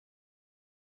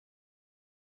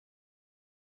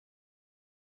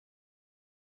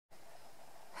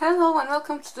Hello and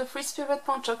welcome to the Free Spirit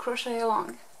Poncho Crochet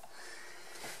Along.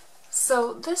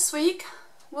 So this week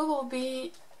we will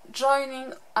be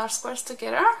joining our squares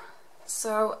together.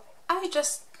 So I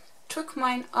just took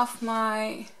mine off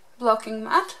my blocking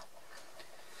mat.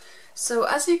 So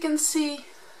as you can see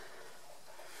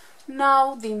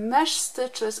now the mesh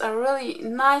stitches are really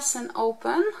nice and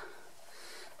open,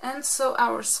 and so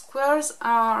our squares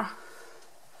are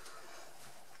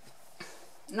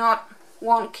not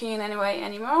wonky in any way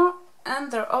anymore,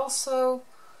 and they're also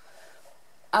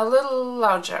a little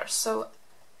larger. So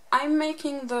I'm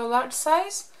making the large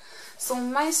size. So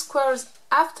my squares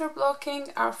after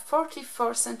blocking are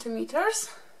 44 centimeters.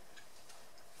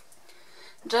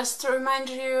 Just to remind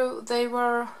you, they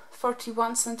were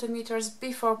 41 centimeters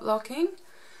before blocking,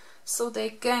 so they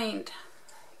gained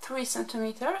 3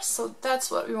 centimeters. So that's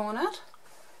what we wanted,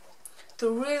 to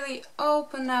really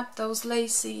open up those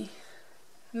lacy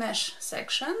mesh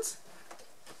sections.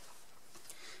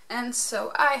 And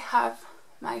so I have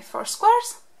my 4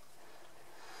 squares,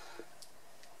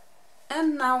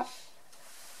 and now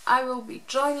I will be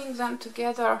joining them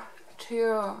together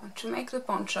to make the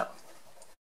poncho.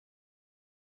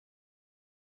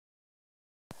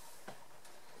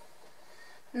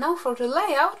 Now for the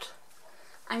layout,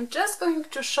 I'm just going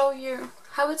to show you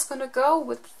how it's going to go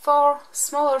with 4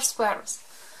 smaller squares,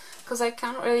 because I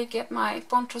can't really get my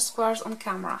poncho squares on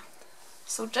camera.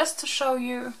 So just to show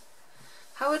you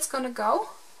how it's going to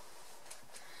go.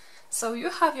 So you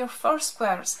have your 4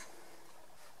 squares.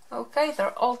 Okay,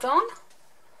 they're all done.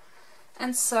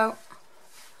 And so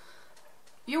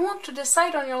you want to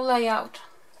decide on your layout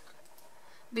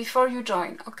before you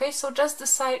join. Okay, so just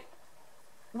decide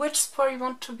which square you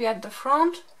want to be at the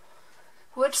front,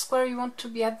 which square you want to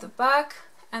be at the back,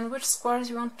 and which squares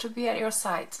you want to be at your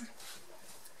sides.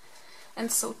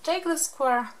 And so take the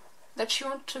square that you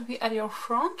want to be at your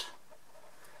front.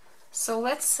 So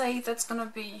let's say that's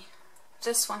gonna be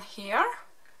this one here,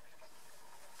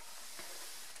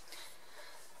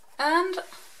 and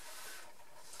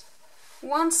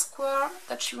one square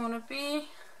that you want to be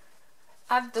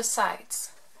at the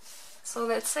sides. So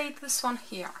let's say this one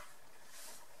here.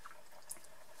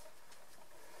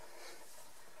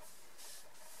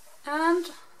 And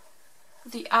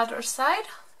the other side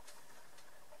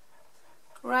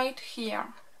right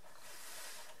here.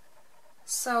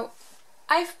 So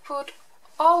I've put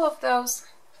all of those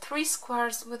 3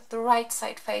 squares with the right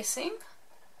side facing.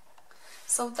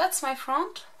 So that's my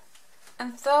front,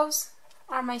 and those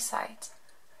are my sides.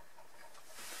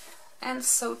 And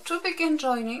so to begin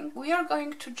joining, we are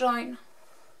going to join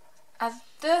at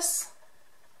this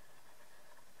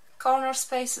corner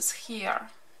spaces here.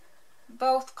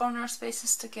 Both corner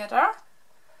spaces together.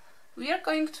 We are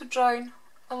going to join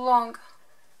along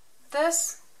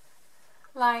this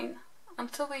line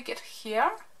until we get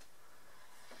here,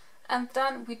 and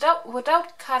then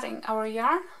without cutting our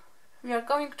yarn, we are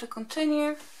going to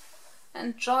continue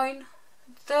and join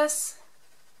this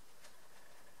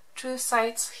 2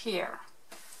 sides here.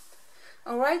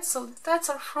 Alright, so that's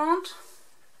our front,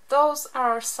 those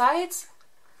are our sides,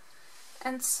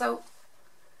 and so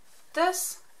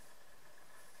this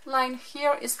line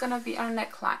here is gonna be our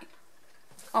neckline.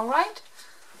 Alright,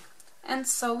 and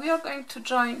so we are going to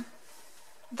join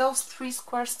those 3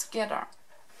 squares together.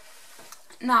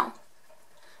 Now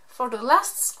for the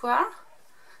last square,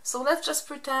 so let's just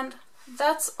pretend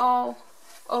that's all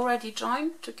already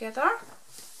joined together,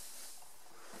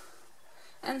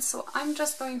 and so I'm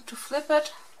just going to flip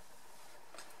it.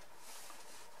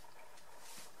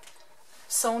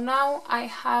 So now I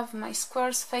have my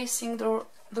squares facing the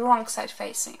wrong side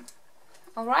facing.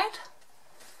 Alright,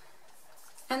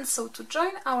 and so to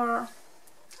join our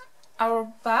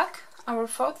back, our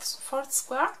fourth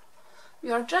square, we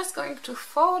are just going to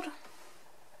fold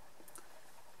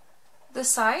the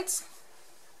sides,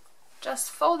 just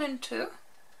fold in 2,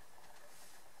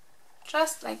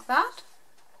 just like that,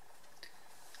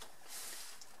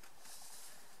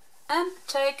 and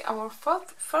take our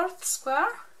fourth square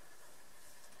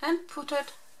and put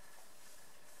it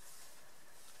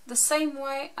the same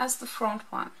way as the front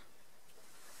one,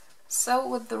 so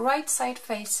with the right side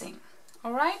facing.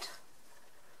 Alright,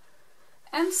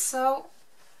 and so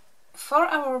for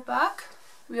our back,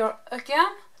 we are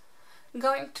again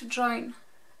going to join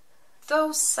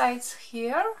those sides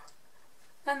here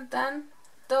and then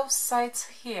those sides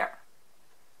here.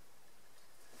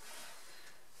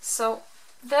 So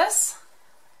this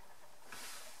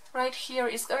right here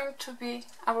is going to be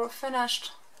our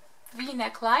finished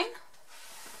V-neck line,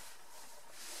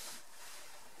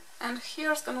 and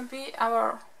here's going to be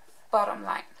our bottom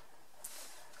line.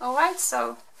 Alright,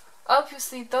 so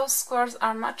Obviously those squares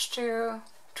are much too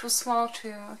small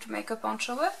to make a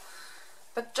poncho with,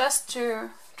 but just to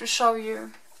show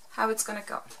you how it's gonna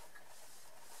go.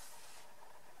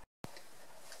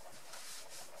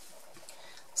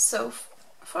 So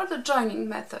for the joining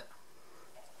method,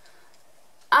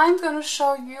 I'm gonna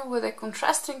show you with a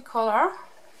contrasting color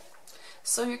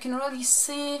so you can really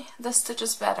see the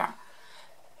stitches better.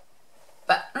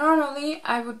 But normally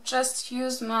I would just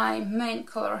use my main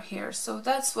color here, so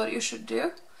that's what you should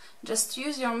do. Just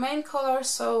use your main color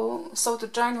so the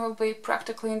join will be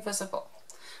practically invisible.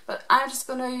 But I'm just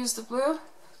gonna use the blue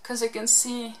because you can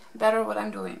see better what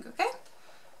I'm doing, okay?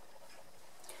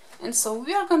 And so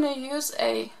we are gonna use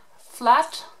a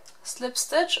flat slip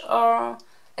stitch or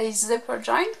a zipper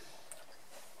join,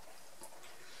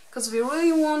 because we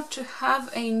really want to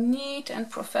have a neat and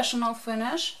professional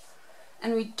finish,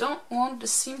 and we don't want the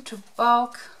seam to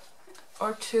bulk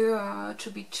or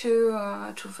to be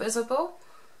too visible.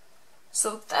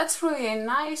 So that's really a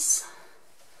nice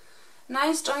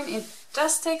join. It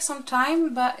does take some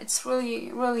time, but it's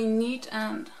really neat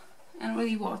and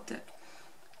really worth it.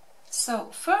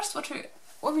 So first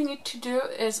what we need to do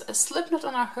is a slip knot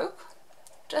on our hook,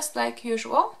 just like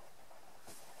usual.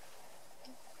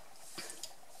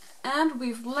 And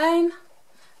we've laid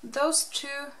those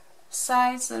two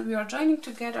sides that we are joining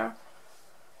together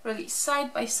really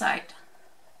side by side.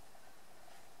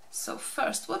 So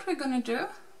first what we're going to do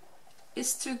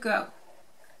is to go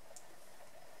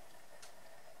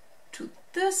to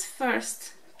this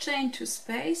first chain 2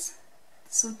 space,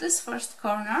 so this first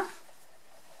corner.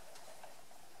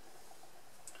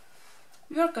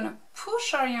 We are going to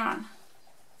push our yarn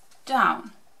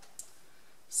down,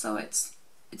 so it's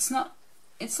not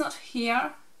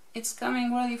here, it's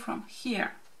coming really from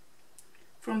here,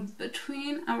 from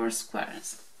between our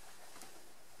squares,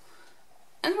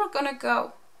 and we're going to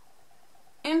go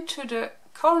into the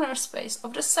corner space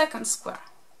of the second square,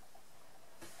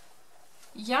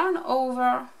 yarn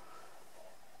over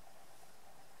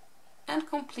and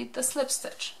complete the slip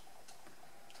stitch.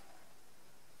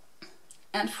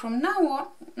 And from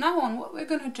now on what we're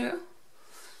going to do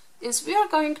is we are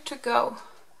going to go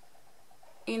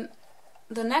in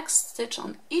the next stitch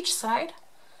on each side,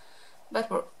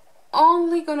 but we're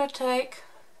only going to take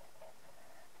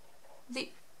the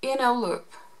inner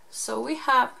loop. So we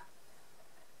have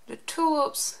the 2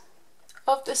 loops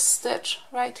of this stitch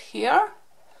right here,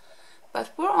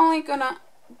 but we're only going to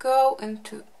go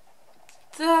into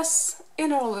this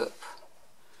inner loop.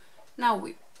 Now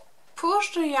we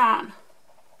push the yarn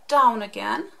down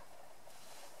again,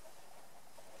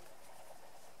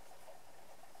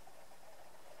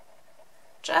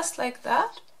 just like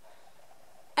that,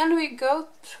 and we go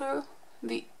through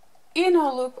the inner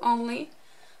loop only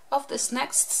of this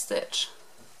next stitch.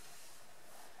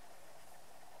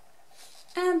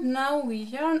 And now we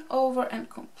yarn over and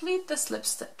complete the slip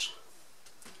stitch.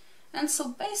 And so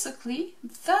basically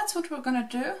that's what we're gonna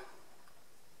do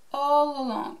all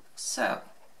along. So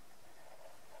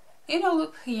inner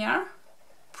loop here,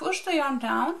 push the yarn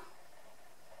down,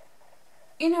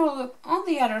 inner loop on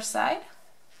the other side,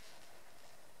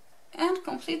 and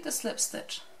complete the slip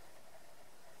stitch.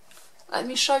 Let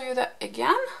me show you that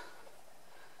again.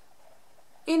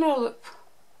 Inner loop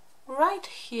right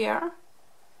here,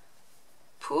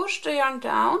 push the yarn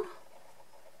down,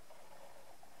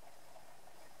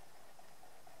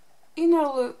 inner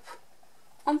loop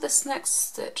on this next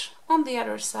stitch on the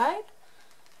other side,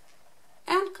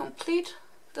 and complete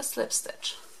the slip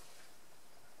stitch.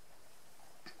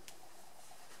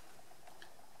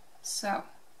 So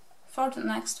for the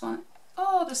next one,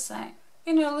 all the same.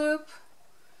 Inner loop,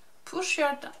 push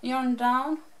your yarn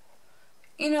down,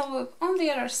 inner loop on the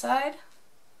other side,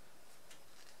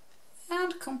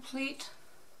 and complete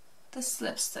the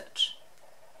slip stitch.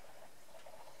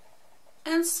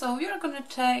 And so you're going to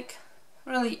take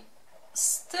really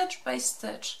stitch by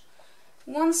stitch,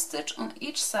 1 stitch on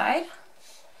each side,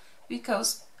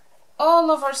 because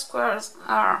all of our squares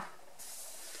are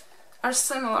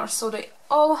similar, so they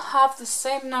all have the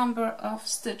same number of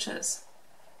stitches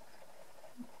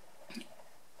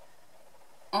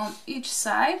on each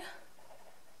side.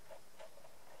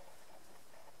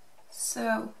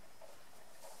 So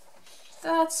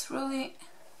that's really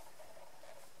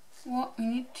what we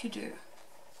need to do.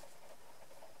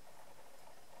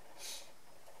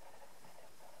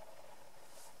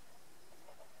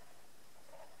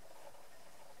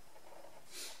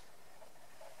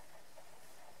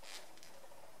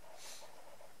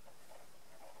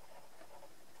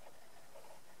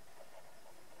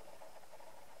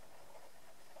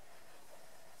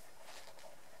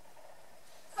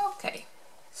 Okay,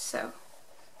 so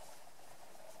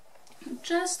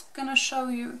just gonna show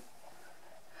you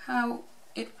how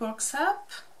it works up.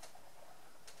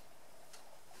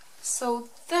 So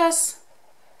this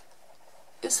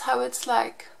is how it's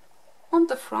like on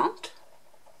the front,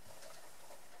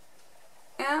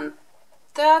 and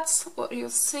that's what you'll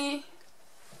see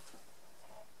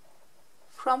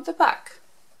from the back.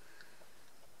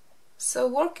 So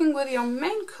working with your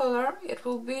main color, it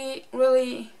will be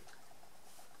really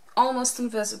almost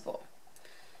invisible,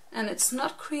 and it's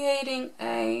not creating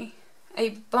a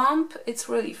bump, it's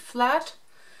really flat,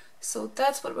 so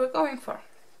that's what we're going for.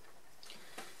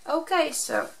 Okay,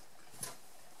 so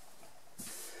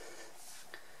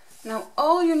now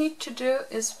all you need to do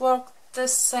is work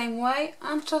this same way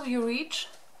until you reach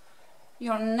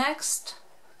your next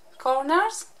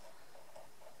corners.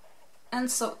 And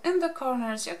so in the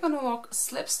corners you're going to work a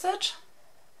slip stitch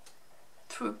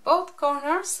through both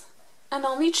corners, and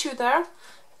I'll meet you there.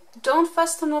 Don't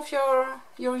fasten off your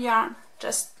yarn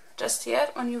just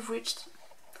yet when you've reached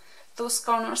those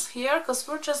corners here, because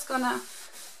we're just gonna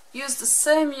use the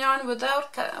same yarn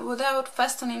without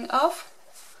fastening off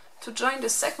to join the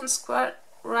second square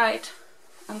right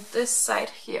on this side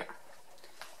here.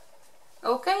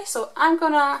 Okay, so I'm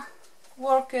gonna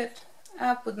work it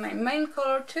up with my main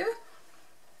color too,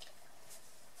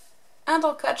 and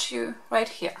I'll catch you right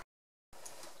here.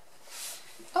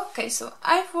 Okay, so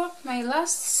I've worked my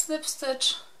last slip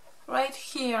stitch right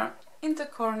here in the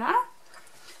corner,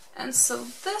 and so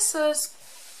this is,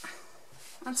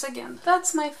 once again,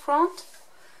 that's my front,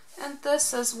 and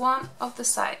this is one of the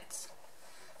sides.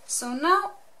 So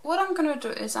now what I'm gonna do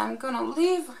is I'm gonna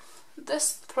leave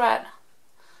this thread,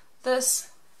 this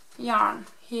yarn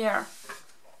here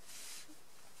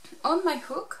on my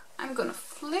hook. I'm gonna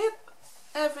flip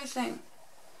everything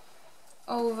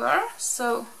over,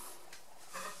 so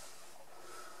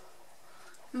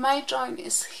my join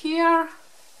is here,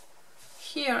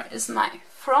 here is my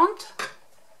front,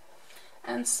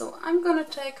 and so I'm gonna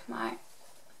take my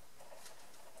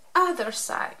other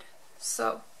side,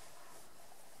 so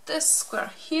this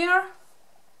square here,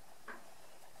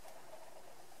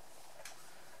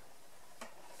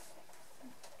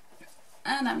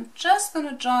 and I'm just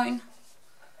gonna join,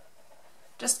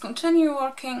 just continue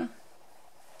working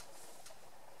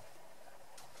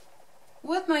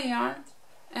with my yarn,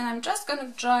 and I'm just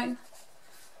gonna join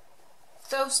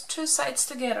those two sides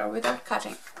together without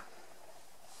cutting.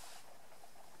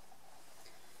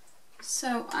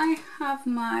 So I have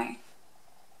my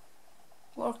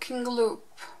working loop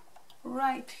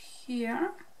right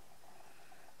here,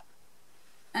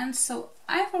 and so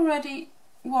I've already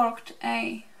worked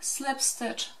a slip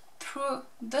stitch through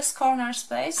this corner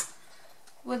space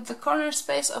with the corner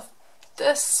space of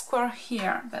this square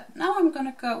here, but now I'm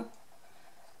gonna go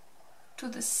to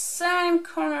the same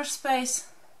corner space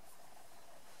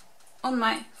on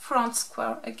my front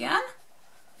square again,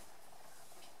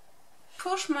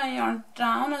 push my yarn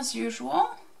down as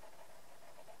usual,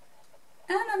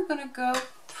 and I'm gonna go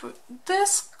through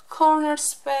this corner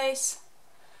space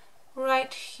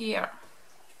right here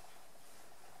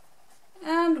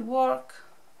and work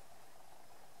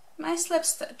my slip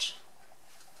stitch.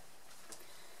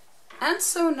 And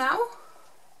so now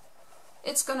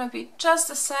it's gonna be just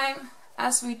the same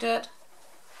as we did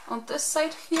on this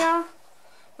side here.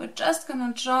 We're just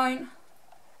gonna join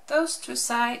those two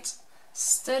sides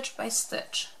stitch by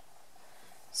stitch.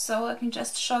 So let me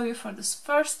just show you for this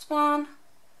first one.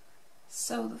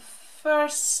 So the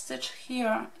first stitch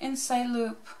here, inside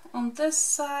loop on this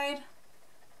side,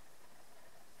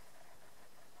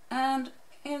 and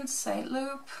inside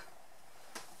loop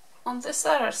on this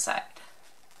other side,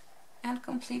 and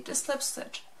complete the slip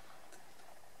stitch.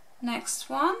 Next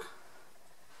one,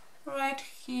 right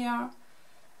here,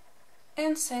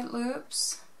 inside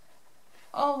loops.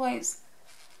 Always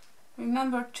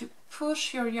remember to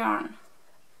push your yarn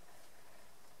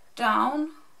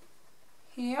down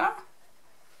here,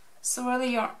 so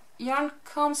really your yarn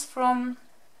comes from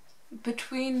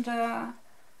between the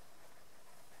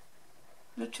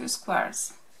two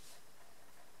squares.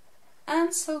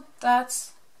 And so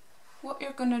that's what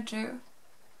you're gonna do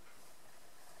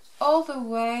all the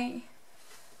way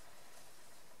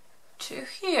to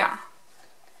here.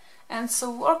 And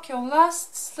so work your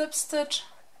last slip stitch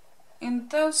in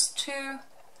those two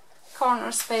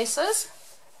corner spaces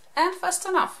and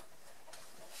fasten off.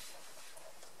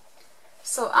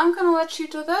 So I'm gonna let you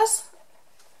do this,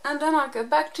 and then I'll get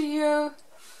back to you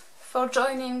for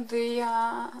joining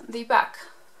the back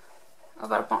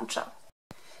of our poncho.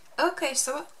 Okay,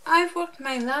 so I've worked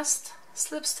my last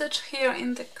slip stitch here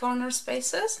in the corner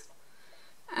spaces,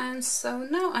 and so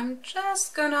now I'm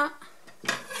just gonna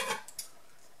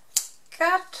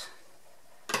cut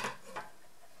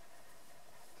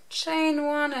chain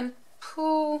one and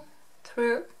pull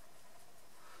through,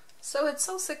 so it's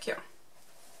all secure.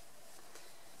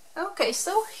 Okay,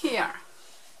 so here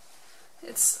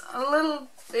it's a little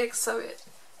big, so it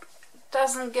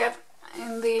doesn't get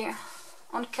in the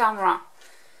on camera,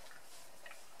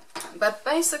 but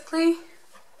basically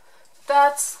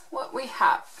that's what we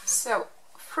have. So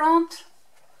front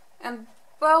and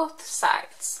both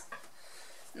sides.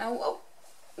 Now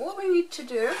what we need to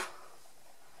do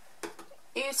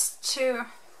is to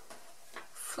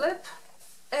flip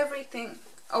everything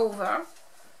over.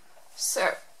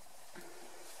 So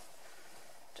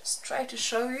just try to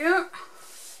show you.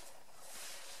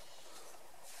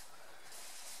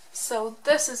 So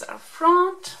this is our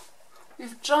front.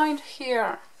 We've joined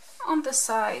here on the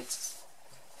sides,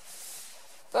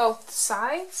 both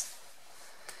sides.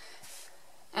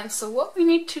 And so what we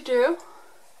need to do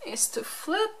is to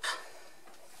flip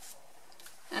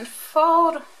and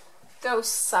fold those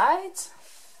sides.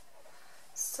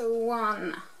 So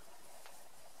 1,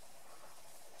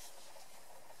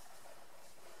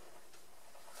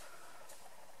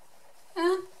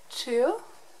 and 2.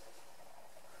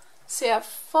 See, I've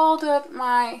folded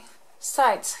my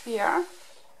sides here,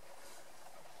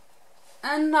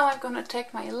 and now I'm gonna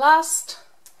take my last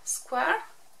square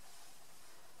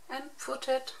and put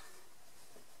it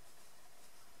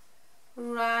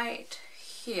right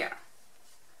here.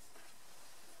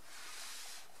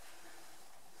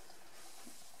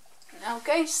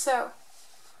 Okay, so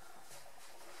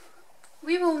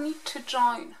we will need to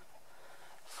join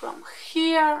from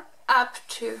here up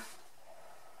to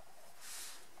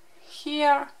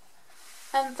here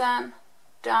and then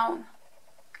down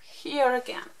here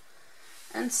again.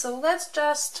 And so let's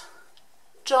just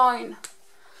join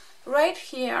right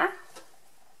here,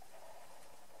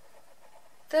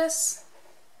 this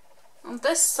on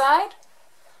this side,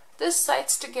 this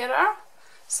sides together,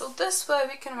 so this way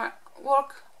we can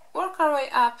work our way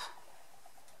up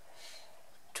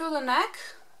to the neck,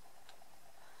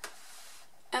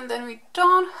 and then we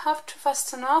don't have to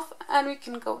fasten off, and we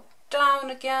can go down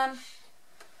again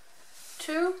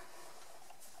to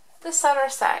this other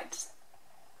side.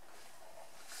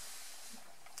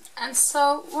 And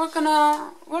so we're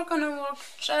gonna work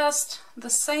just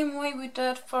the same way we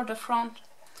did for the front,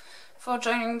 for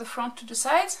joining the front to the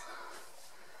sides,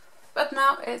 but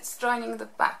now it's joining the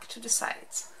back to the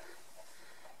sides.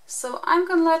 So I'm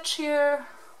gonna let you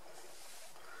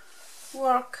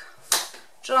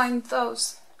join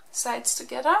those sides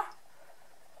together,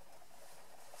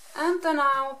 and then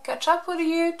I'll catch up with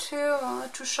you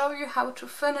to show you how to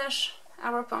finish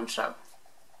our poncho.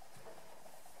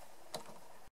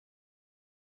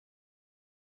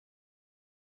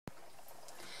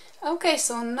 Okay,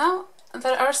 so now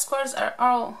that our squares are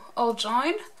all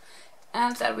joined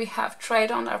and that we have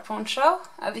tried on our poncho,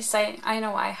 at least I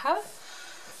know I have,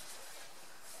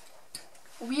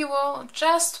 we will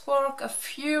just work a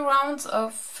few rounds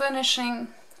of finishing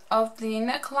of the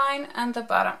neckline and the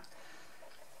bottom.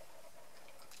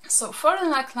 So for the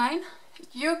neckline,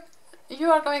 you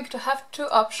are going to have two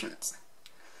options.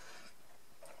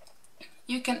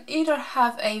 You can either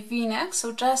have a V-neck,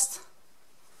 so just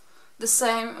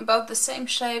about the same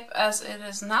shape as it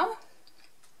is now,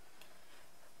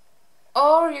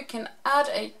 or you can add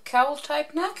a cowl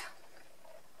type neck,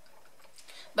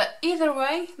 but either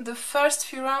way the first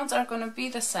few rounds are going to be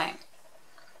the same.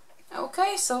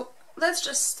 Okay, so let's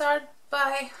just start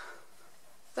by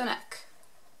the neck.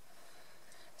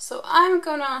 So I'm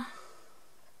gonna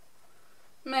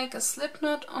make a slip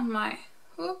knot on my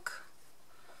hook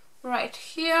right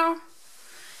here.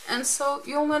 And so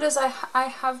you'll notice I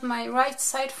have my right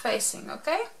side facing,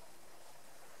 okay?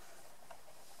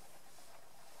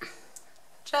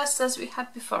 Just as we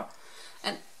had before.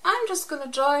 And I'm just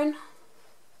gonna join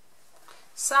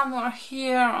somewhere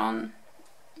here on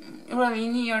really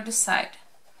near the side.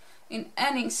 In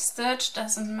any stitch,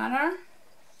 doesn't matter.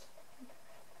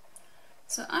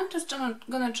 So I'm just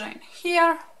gonna join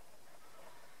here,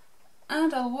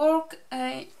 and I'll work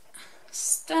a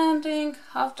standing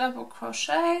half double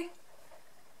crochet.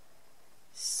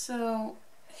 So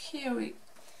here we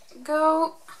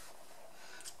go,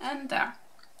 and there.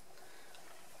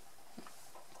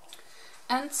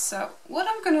 And so what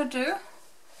I'm gonna do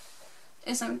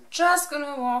is I'm just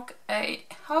gonna work a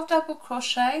half double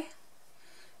crochet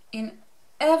in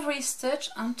every stitch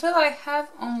until I have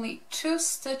only 2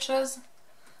 stitches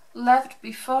left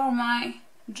before my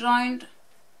joined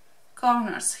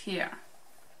corners here.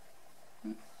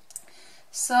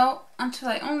 So until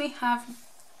I only have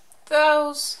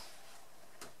those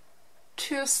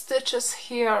 2 stitches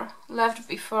here left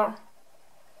before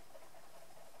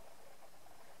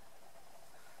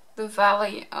the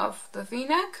valley of the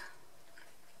v-neck.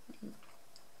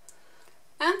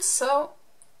 And so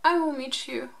I will meet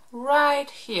you right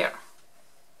here.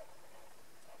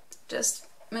 Just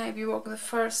maybe work the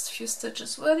first few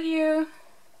stitches with you.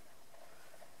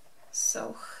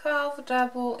 So half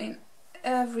double in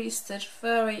every stitch,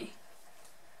 very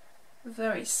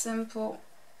simple.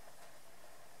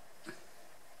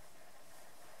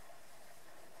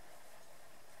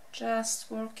 Just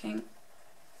working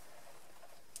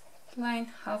plain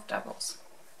half doubles.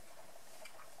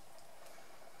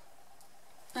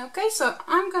 Okay, so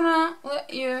I'm gonna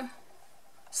let you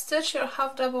stitch your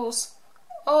half doubles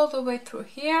all the way through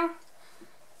here,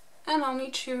 and I'll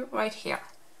meet you right here.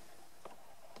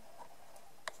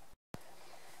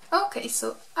 Okay,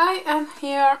 so I am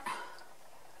here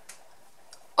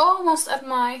almost at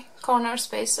my corner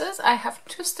spaces. I have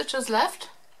 2 stitches left,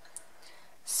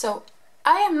 so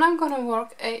I am now going to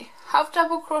work a half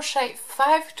double crochet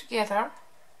 5 together.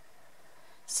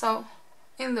 So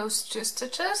in those 2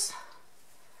 stitches,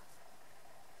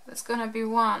 that's going to be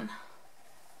 1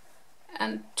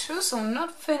 and 2, so I'm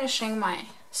not finishing my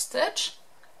stitch.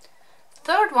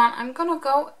 Third one, I'm going to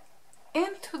go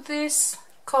into this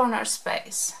corner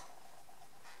space,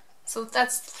 so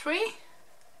that's 3.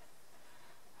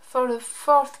 For the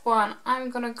fourth one, I'm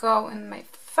going to go in my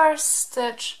first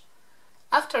stitch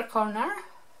after corner,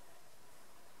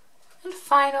 and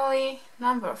finally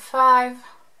number 5,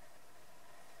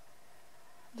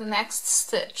 the next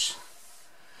stitch.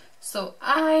 So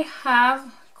I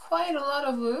have quite a lot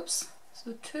of loops,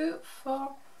 so 2, 4,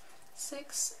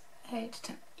 6, 8,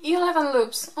 10, 11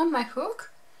 loops on my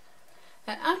hook,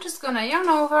 and I'm just gonna yarn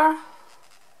over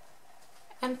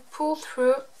and pull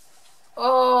through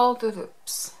all the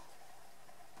loops.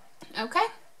 Okay,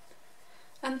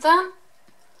 and then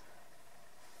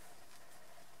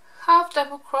half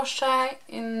double crochet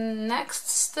in next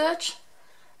stitch,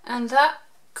 and that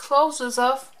closes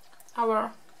off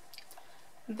our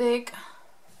big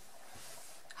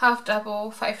half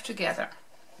double 5 together.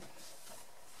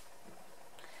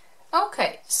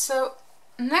 Okay, so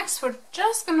next we're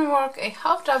just gonna work a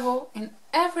half double in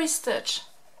every stitch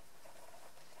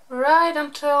right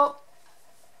until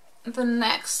the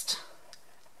next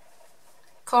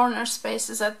corner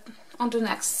spaces on the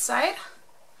next side.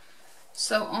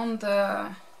 So on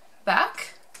the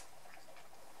back,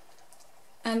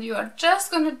 and you are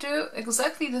just going to do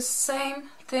exactly the same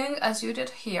thing as you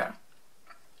did here.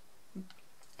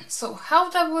 So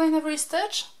half double in every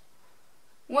stitch.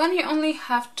 When you only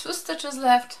have 2 stitches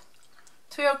left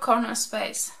to your corner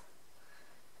space,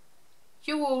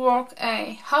 you will work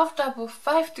a half double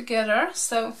 5 together,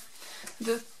 so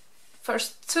the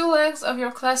first 2 legs of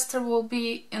your cluster will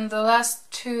be in the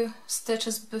last 2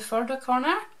 stitches before the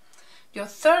corner. Your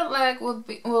third leg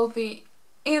will be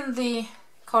in the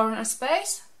corner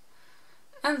space,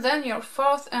 and then your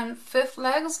fourth and fifth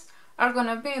legs are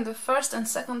gonna be in the first and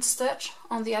second stitch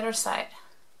on the other side.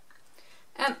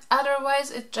 And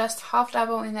otherwise it's just half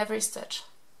double in every stitch.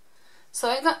 So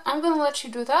I'm gonna let you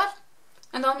do that,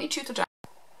 and I'll meet you to join.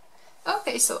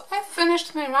 Okay, so I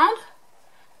finished my round,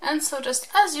 and so just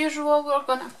as usual we're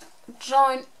gonna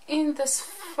join in this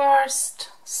first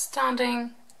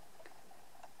standing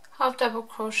half double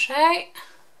crochet.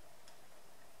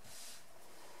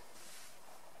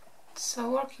 So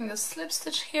working a slip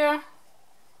stitch here,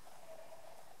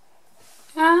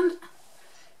 and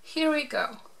here we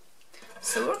go.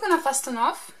 So we're gonna fasten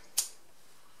off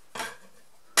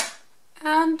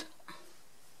and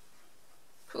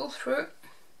pull through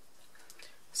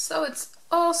so it's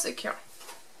all secure.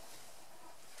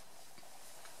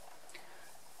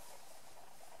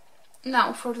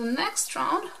 Now for the next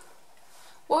round,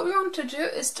 what we want to do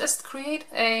is just create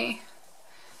a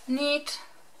neat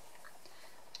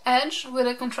edge with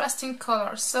a contrasting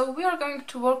color. So we are going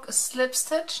to work a slip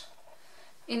stitch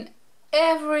in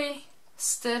every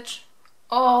stitch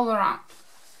all around.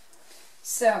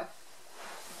 So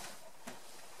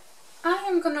I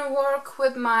am gonna work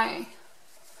with my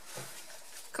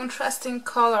contrasting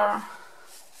color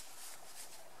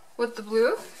with the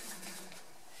blue,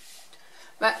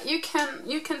 but you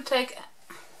can take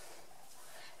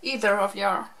either of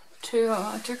your two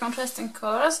contrasting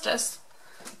colors, just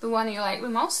the one you like the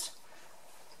most.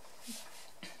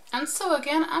 And so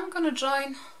again I'm gonna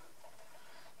join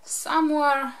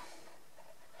somewhere,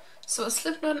 so a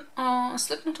slip knot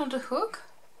on the hook,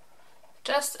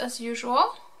 just as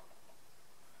usual.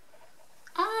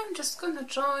 I'm just gonna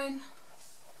join,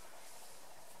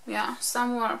 yeah,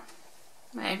 somewhere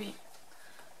maybe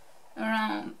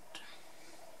around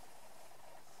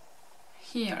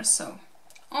here, so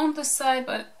on the side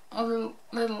but a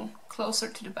little closer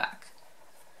to the back.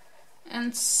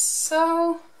 And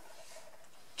so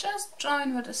just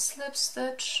join with a slip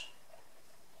stitch,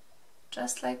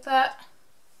 just like that,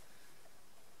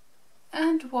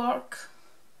 and work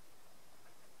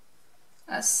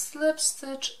a slip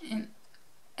stitch in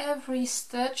every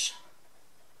stitch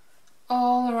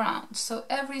all around. So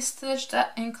every stitch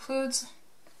that includes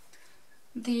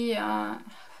the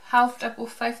half double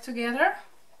 5 together.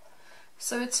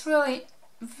 So it's really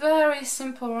very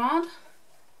simple round,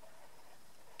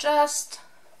 just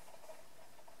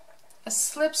a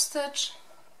slip stitch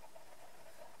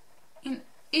in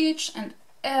each and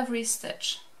every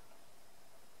stitch.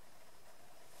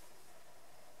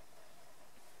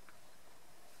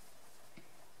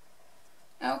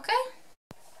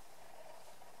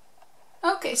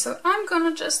 Okay, so I'm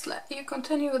gonna just let you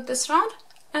continue with this round,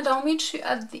 and I'll meet you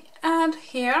at the end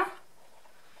here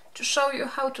to show you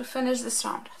how to finish this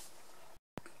round.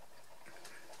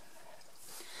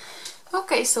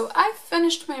 Okay, so I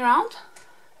finished my round,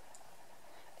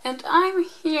 and I'm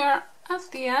here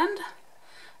at the end,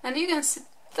 and you can see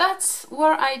that's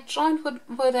where I joined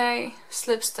with a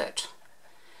slip stitch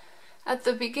at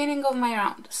the beginning of my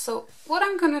round. So what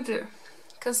I'm gonna do,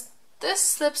 because this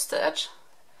slip stitch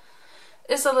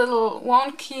is a little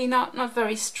wonky, not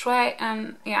very straight,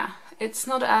 and yeah, it's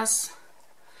not as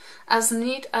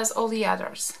neat as all the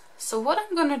others. So what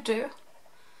I'm gonna do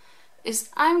is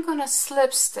I'm gonna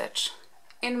slip stitch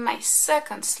in my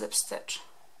second slip stitch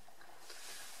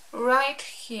right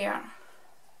here,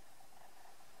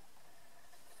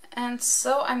 and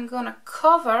so I'm gonna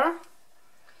cover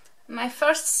my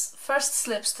first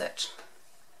slip stitch.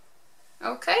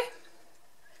 Okay,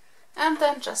 and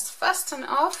then just fasten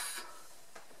off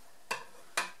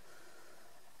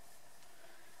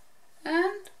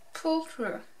and pull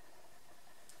through.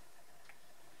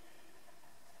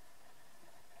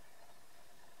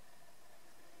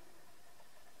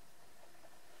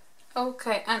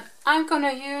 Okay, and I'm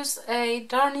gonna use a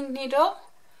darning needle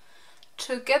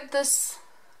to get this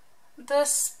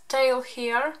tail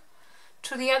here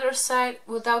to the other side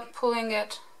without pulling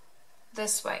it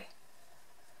this way.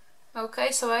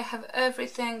 Okay, so I have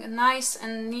everything nice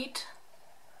and neat,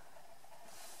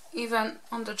 even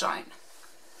on the join.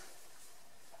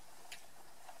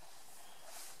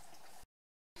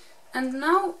 And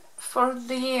now for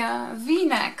the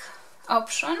V-neck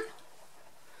option,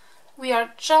 we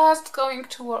are just going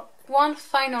to work one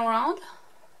final round,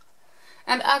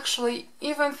 and actually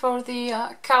even for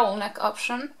the cowl neck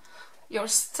option you're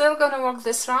still gonna work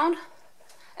this round,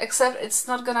 except it's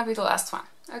not gonna be the last one.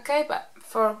 Okay, but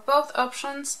for both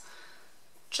options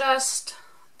just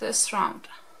this round.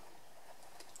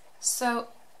 So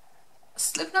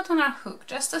slip knot on our hook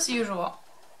just as usual.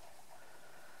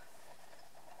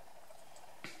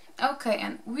 Okay,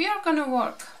 and we are gonna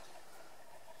work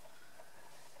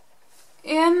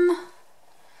in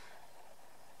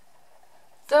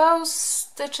those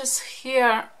stitches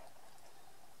here,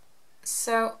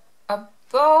 so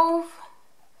above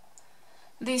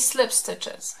these slip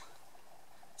stitches.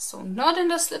 So not in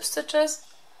the slip stitches,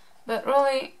 but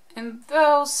really in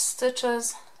those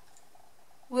stitches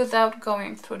without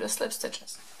going through the slip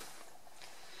stitches.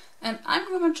 And I'm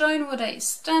going to join with a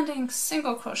standing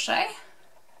single crochet,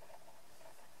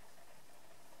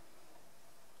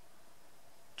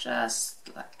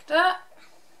 just like that,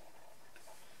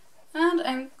 and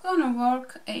I'm gonna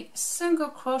work a single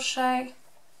crochet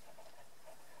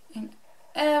in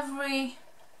every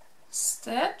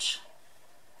stitch.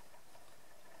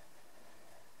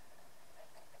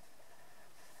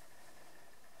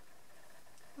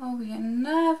 Oh, we are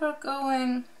never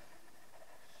going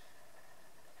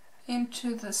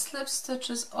into the slip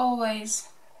stitches, always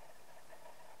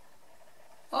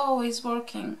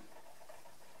working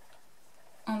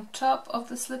on top of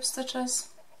the slip stitches,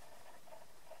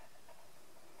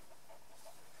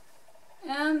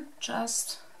 and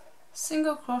just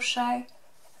single crochet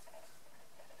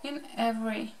in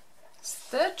every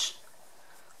stitch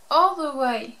all the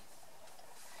way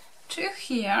to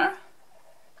here.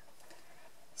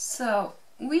 So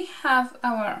we have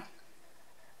our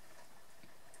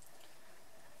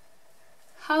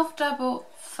half double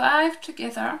 5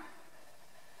 together,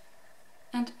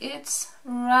 and it's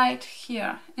right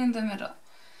here in the middle.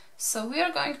 So we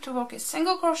are going to work a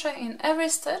single crochet in every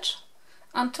stitch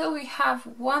until we have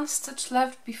one stitch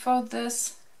left before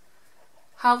this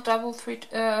half double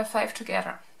 5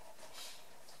 together.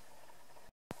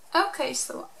 Okay,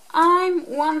 so I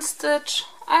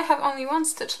have only one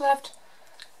stitch left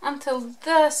until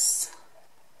this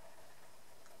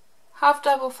half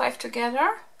double 5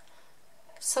 together.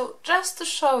 So just to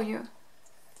show you,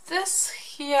 this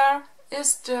here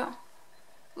is the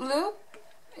loop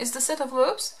is the set of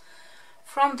loops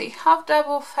from the half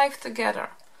double 5 together.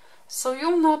 So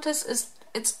you'll notice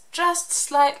it's just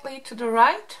slightly to the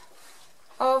right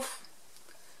of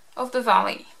the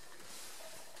valley.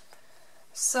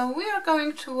 So we are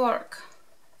going to work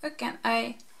again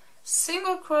a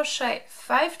single crochet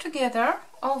 5 together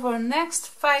over next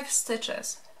 5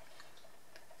 stitches.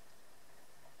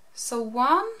 So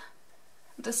 1,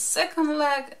 the second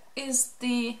leg is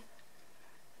the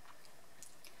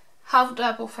half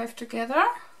double 5 together,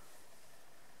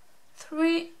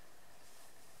 3,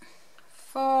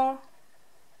 4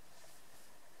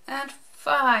 and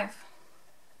 5.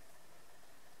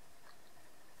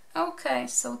 Okay,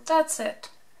 so that's it.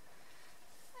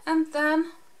 And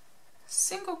then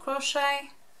single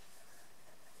crochet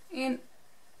in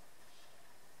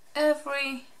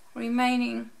every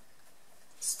remaining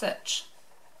stitch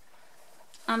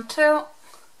until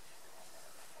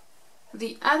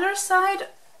the other side,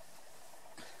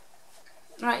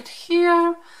 right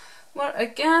here, where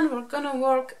again we're gonna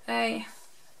work a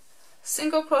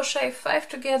single crochet 5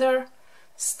 together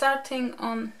starting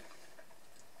on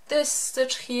this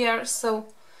stitch here. So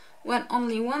when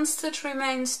only one stitch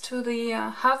remains to the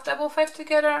half double 5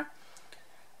 together,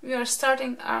 we are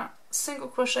starting our single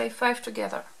crochet 5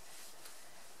 together,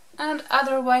 and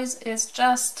otherwise it's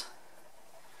just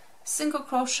single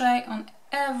crochet on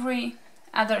every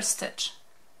other stitch.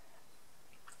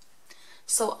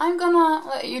 So I'm gonna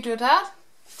let you do that.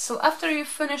 So after you've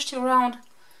finished your round,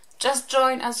 just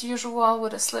join as usual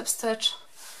with a slip stitch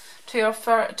to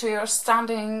your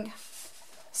standing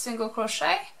single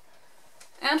crochet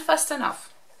and fasten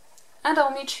off, and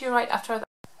I'll meet you right after that.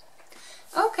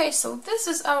 Okay, so this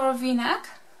is our v-neck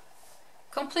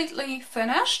completely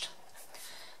finished,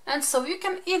 and so you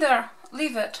can either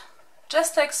leave it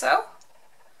just like so,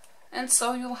 and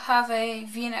so you'll have a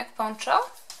v-neck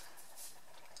poncho,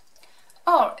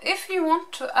 or if you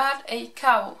want to add a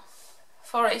cowl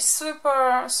for a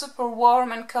super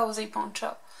warm and cozy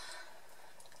poncho,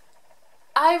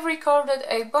 I've recorded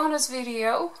a bonus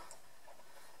video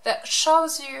that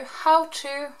shows you how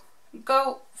to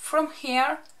go from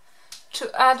here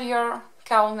to add your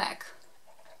cowl neck.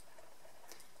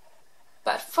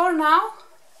 But for now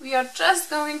we are just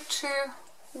going to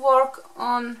work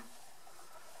on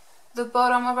the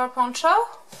bottom of our poncho,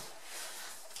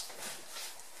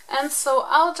 and so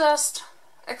I'll just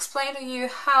explain to you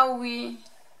how we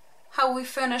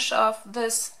finish off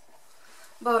this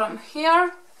bottom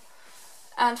here.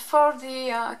 And for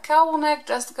the cowl neck,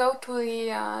 just go to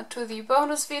the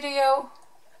bonus video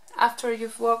after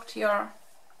you've worked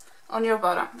on your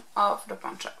bottom of the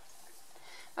poncho.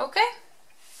 Okay?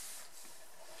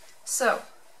 So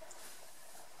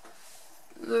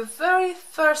the very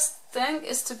first thing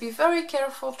is to be very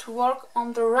careful to work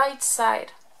on the right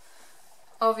side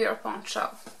of your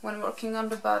poncho when working on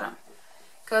the bottom,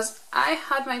 because I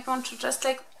had my poncho just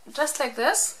like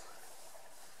this.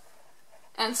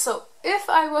 And so if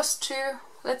I was to,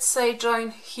 let's say, join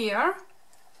here,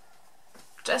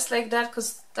 just like that,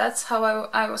 because that's how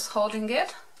I was holding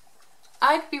it,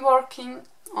 I'd be working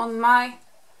on my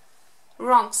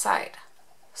wrong side.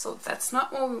 So that's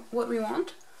not what we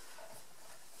want.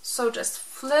 So just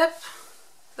flip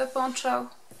the poncho,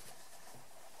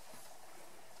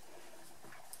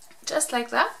 just like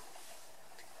that.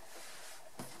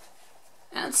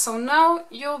 And so now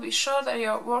you'll be sure that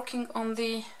you're working on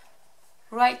the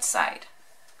right side.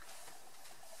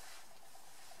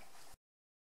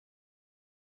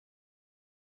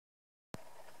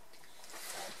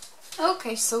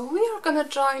 Okay, so we are gonna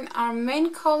join our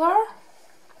main color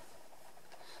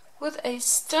with a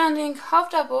standing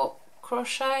half double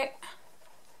crochet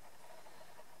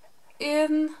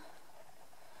in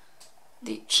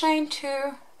the chain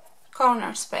 2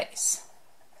 corner space.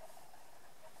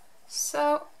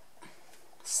 So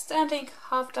standing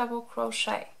half double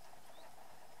crochet.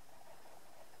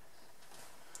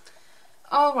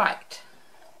 Alright,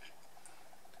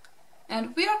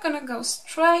 and we are gonna go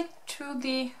straight to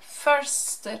the first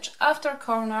stitch after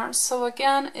corner, so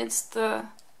again it's the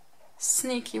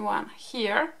sneaky one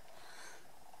here,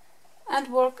 and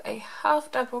work a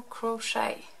half double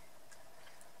crochet.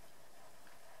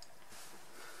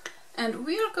 And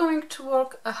we are going to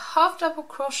work a half double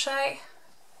crochet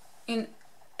in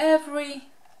every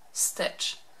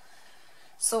stitch.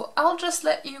 So I'll just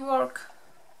let you work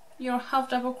your half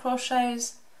double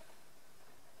crochets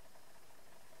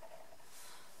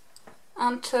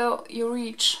until you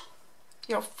reach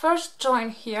your first join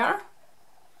here,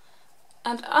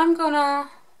 and I'm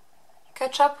gonna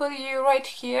catch up with you right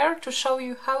here to show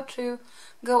you how to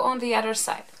go on the other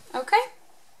side. Okay?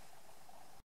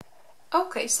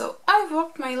 Okay, so I've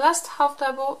worked my last half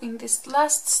double in this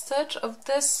last stitch of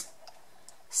this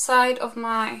side of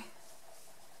my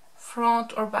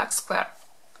front or back square.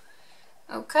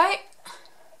 Okay,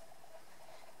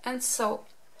 and so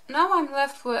now I'm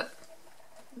left with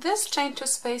this chain 2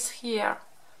 space here,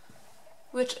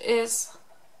 which is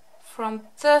from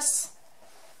this,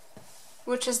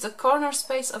 which is the corner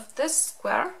space of this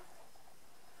square.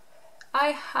 I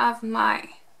have my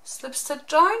slip stitch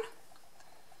join,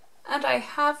 and I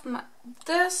have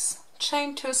this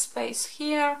chain 2 space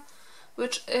here,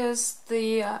 which is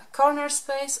the corner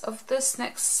space of this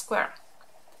next square.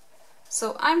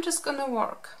 So I'm just gonna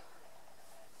work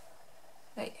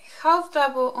a half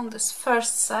double on this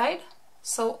first side,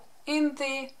 so in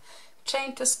the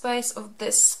chain 2 space of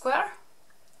this square,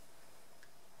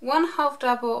 1 half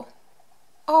double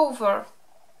over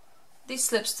the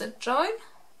slip stitch join,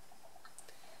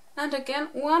 and again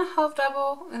 1 half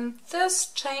double in this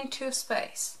chain 2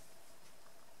 space.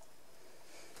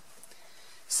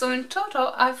 So in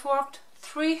total I've worked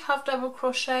 3 half double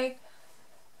crochet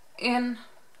in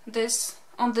this,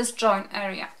 on this join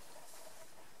area.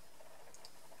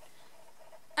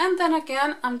 And then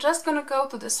again I'm just gonna go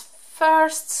to this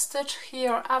first stitch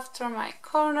here after my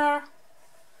corner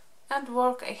and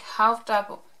work a half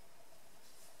double.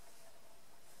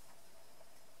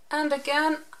 And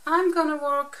again I'm gonna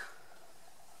work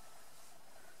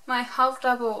my half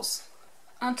doubles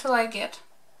until I get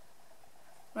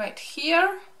right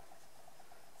here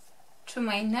to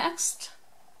my next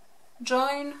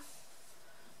join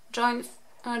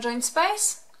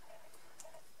space,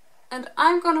 and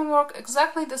I'm gonna work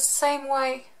exactly the same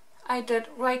way I did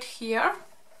right here.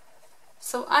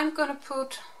 So I'm gonna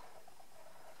put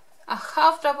a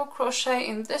half double crochet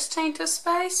in this chain 2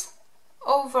 space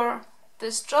over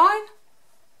this join,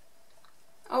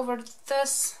 over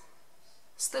this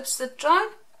slip stitch join,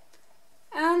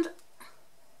 and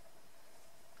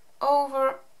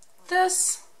over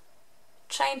this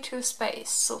chain 2 space.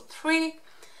 So 3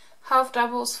 half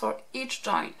doubles for each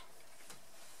join.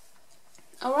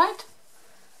 Alright,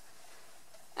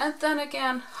 and then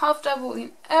again half double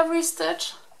in every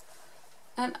stitch,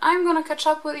 and I'm gonna catch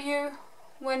up with you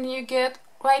when you get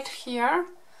right here,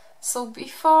 so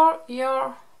before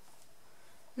your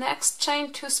next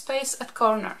chain 2 space at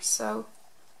corner, so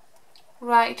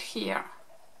right here.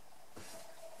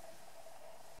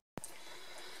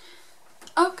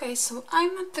 Okay, so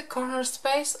I'm at the corner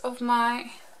space of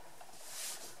my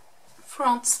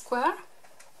front square,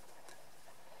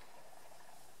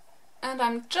 and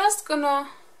I'm just gonna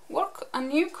work a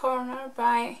new corner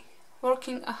by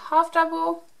working a half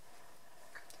double,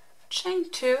 chain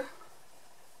 2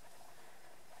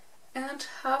 and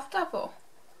half double,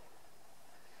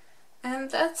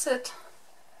 and that's it.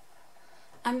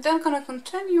 I'm then gonna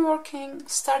continue working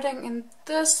starting in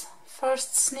this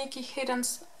first sneaky hidden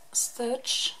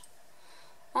stitch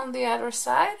on the other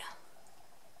side,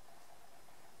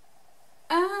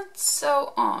 and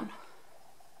so on.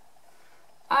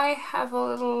 I have a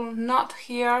little knot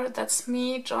here, that's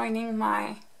me joining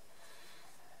my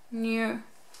new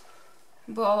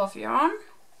ball of yarn.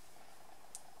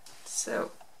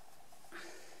 So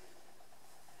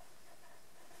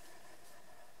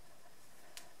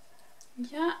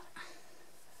yeah,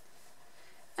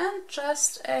 and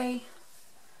just a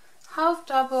half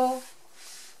double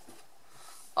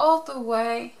all the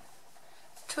way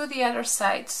to the other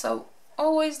side, so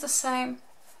always the same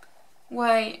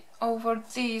way over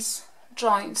these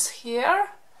joints here,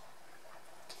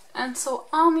 and so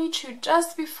I'll meet you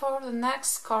just before the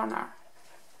next corner.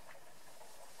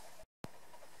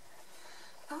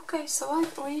 Okay, so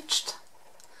I've reached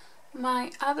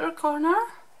my other corner,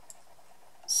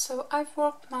 so I've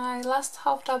worked my last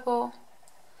half double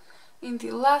in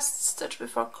the last stitch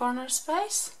before corner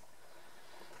space,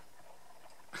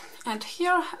 and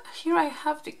here I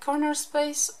have the corner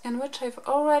space in which I've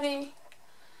already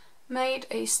made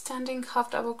a standing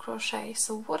half double crochet.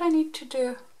 So what I need to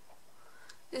do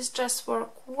is just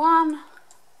work 1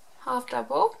 half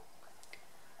double,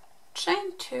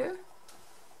 chain 2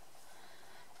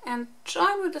 and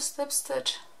join with the slip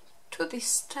stitch to the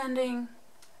standing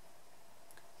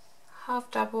half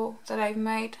double that I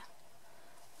made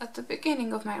at the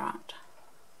beginning of my round,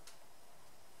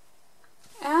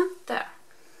 and there.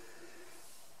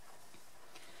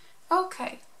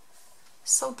 Okay,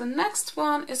 so the next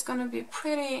one is going to be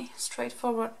pretty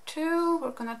straightforward too.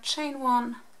 We're going to chain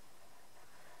 1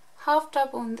 half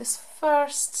double in this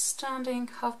first standing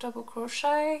half double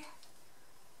crochet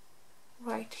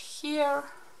right here,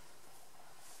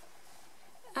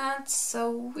 and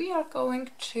so we are going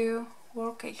to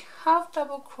work a half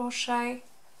double crochet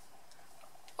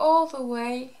all the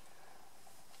way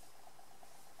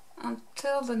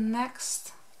until the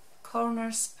next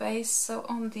corner space, so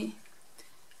on the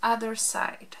other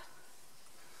side.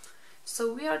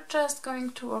 So we are just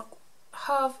going to work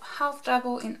half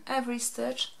double in every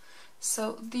stitch,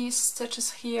 so these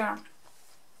stitches here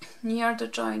near the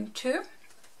join too,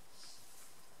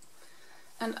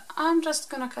 and I'm just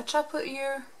gonna catch up with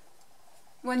you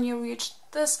when you reach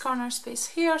this corner space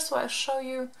here, so I'll show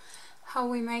you how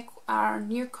we make our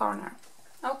new corner.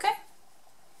 Okay?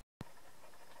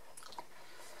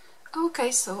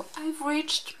 Okay, so I've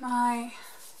reached my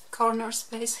corner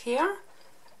space here,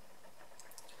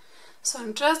 so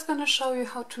I'm just gonna show you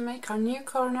how to make our new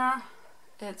corner.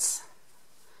 It's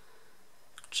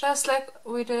just like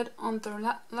we did on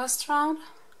the last round.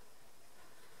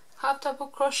 Half double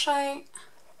crochet,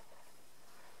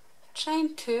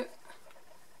 chain 2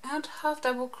 and half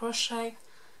double crochet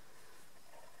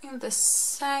in the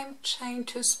same chain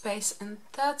 2 space, and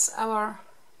that's our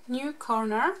new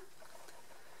corner.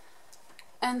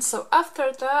 And so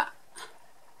after that,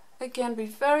 again, be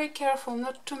very careful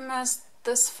not to mess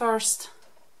this first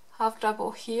half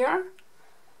double here.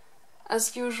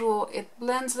 As usual, it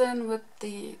blends in with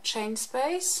the chain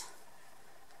space,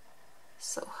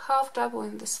 so half double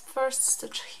in this first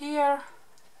stitch here,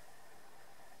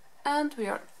 and we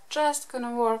are just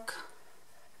gonna work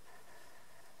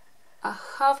a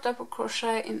half double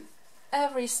crochet in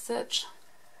every stitch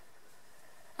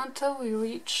until we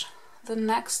reach the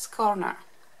next corner.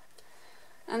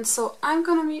 And so I'm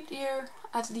gonna meet you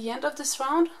at the end of this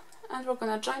round and we're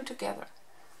gonna join together.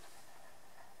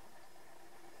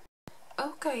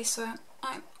 Okay, so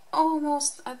I'm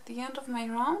almost at the end of my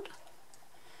round.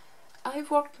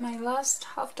 I've worked my last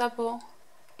half double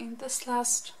in this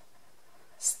last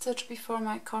stitch before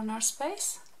my corner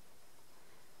space.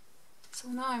 So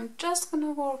now I'm just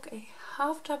gonna work a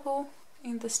half double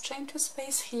in this chain 2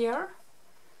 space here.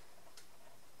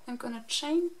 I'm gonna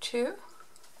chain 2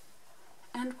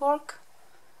 and work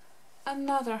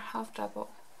another half double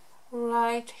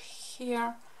right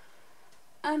here,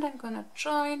 and I'm gonna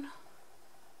join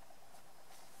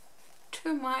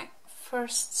to my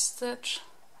first stitch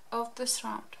of this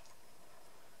round,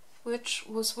 which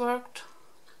was worked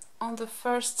on the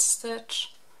first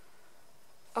stitch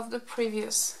of the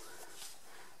previous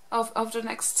of the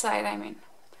next side, I mean.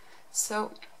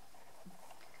 So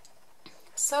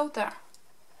there.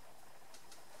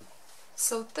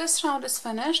 So this round is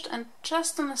finished, and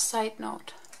just on a side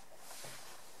note,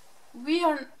 we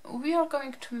are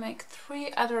going to make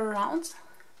 3 other rounds,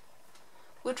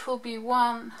 which will be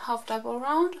 1 half double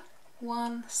round,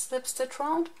 1 slip stitch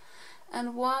round,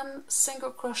 and 1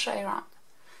 single crochet round.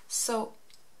 So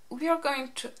we are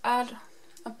going to add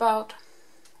about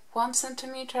 1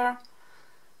 centimeter.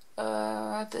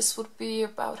 This would be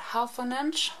about half an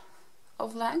inch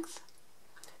of length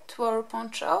to our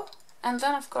poncho, and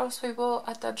then of course we will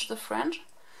attach the fringe,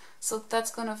 so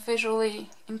that's gonna visually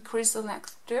increase the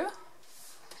length too.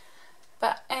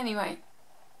 But anyway,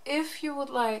 if you would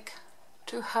like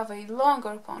to have a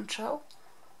longer poncho,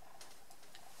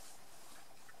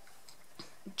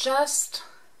 just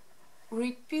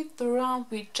repeat the round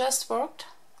we just worked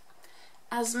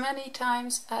as many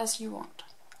times as you want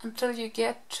until you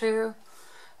get to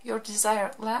your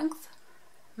desired length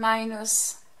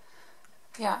minus,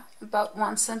 yeah, about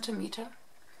 1 centimeter,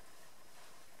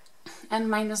 and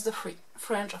minus the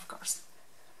fringe, of course.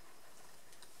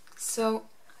 So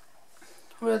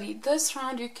really, this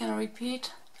round you can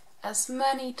repeat as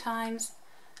many times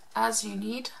as you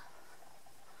need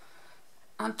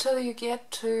until you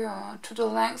get to the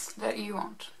length that you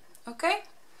want. Okay?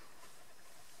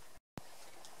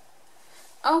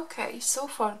 Okay, so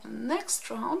for the next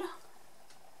round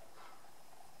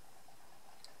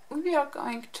we are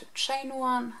going to chain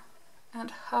 1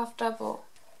 and half double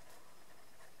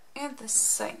in the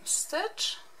same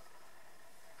stitch,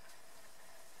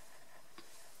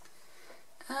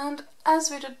 and as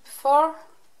we did before,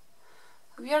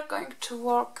 we are going to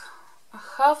work a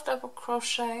half double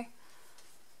crochet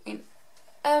in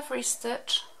every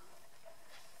stitch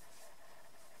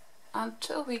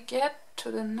until we get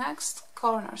to the next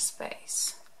corner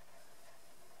space.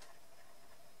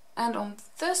 And on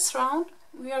this round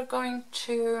we are going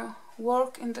to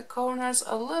work in the corners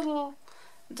a little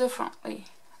differently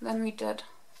than we did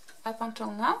up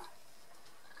until now.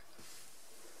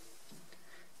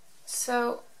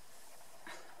 So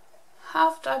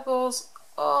half doubles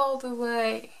all the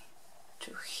way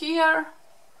to here,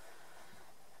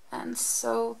 and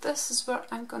so this is where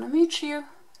I'm gonna meet you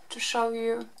to show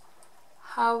you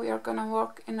how we are gonna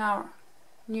work in our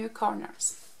new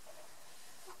corners.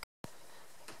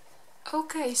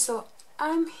 Okay, so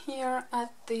I'm here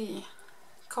at the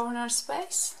corner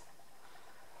space.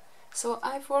 So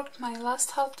I've worked my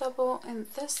last half double in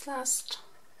this last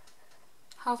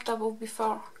half double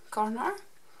before corner,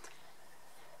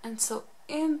 and so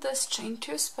in this chain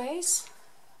 2 space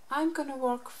I'm gonna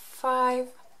work 5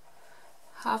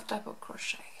 half double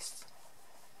crochets.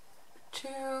 2,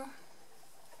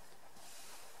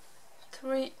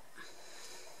 3,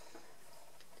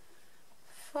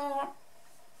 4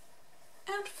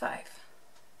 and 5.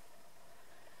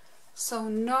 So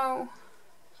no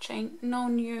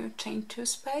new chain 2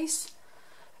 space,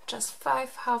 just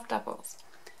 5 half doubles.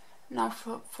 Now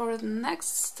for the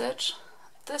next stitch,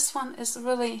 this one is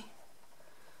really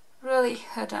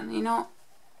hidden, you know.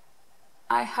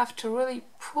 I have to really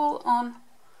pull on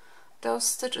those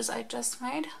stitches I just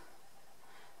made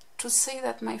to see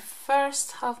that my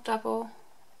first half double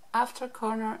after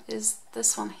corner is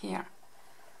this one here.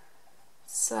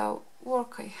 So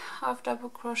work a half double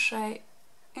crochet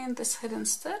in this hidden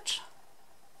stitch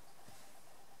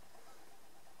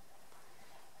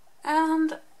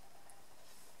and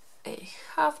a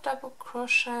half double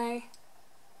crochet,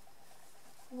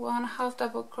 1 half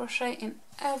double crochet in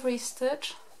every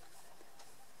stitch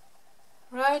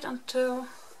right until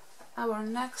our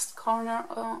next corner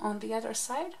on the other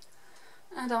side,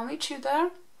 and I'll meet you there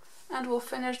and we'll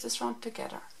finish this round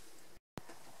together.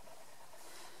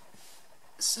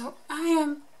 So I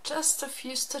am just a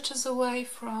few stitches away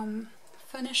from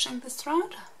finishing this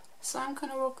round, so I'm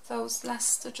gonna work those last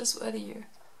stitches with you.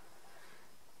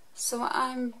 So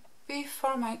I'm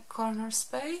before my corner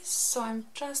space, so I'm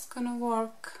just gonna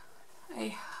work a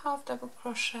half double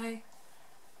crochet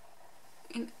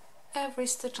in every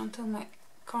stitch until my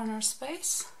corner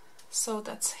space. So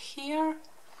that's here,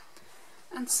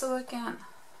 and so again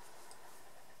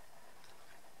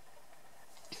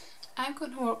I'm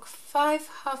going to work 5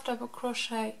 half double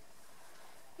crochet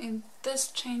in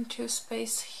this chain 2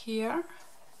 space here,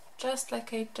 just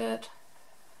like I did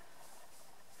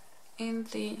in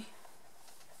the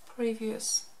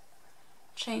previous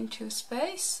chain 2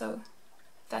 space. So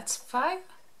that's 5,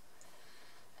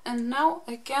 and now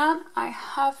again I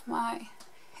have my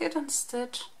hidden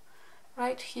stitch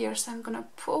right here, so I'm gonna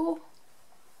pull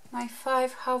my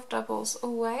 5 half doubles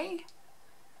away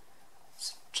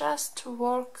just to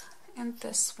work in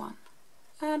this one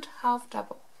and half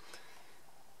double,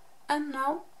 and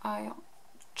now I'll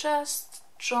just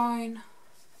join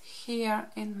here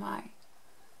in my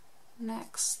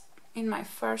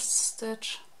first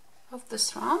stitch of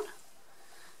this round,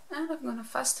 and I'm gonna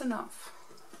fasten off.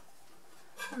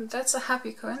 And that's a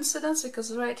happy coincidence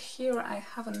because right here I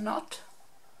have a knot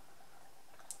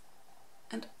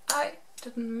and I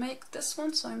didn't make this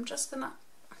one, so I'm just gonna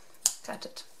cut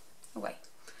it away.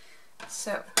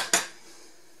 So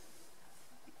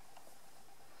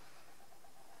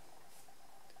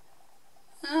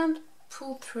and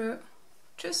pull through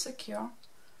to secure,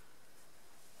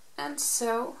 and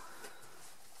so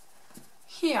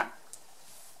here.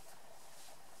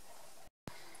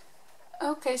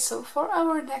 Okay, so for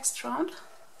our next round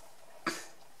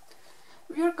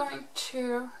we are going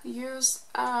to use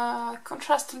a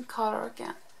contrasting color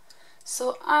again.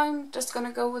 So I'm just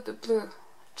gonna go with the blue,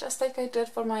 just like I did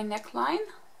for my neckline,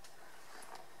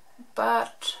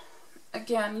 but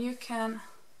again you can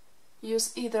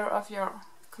use either of your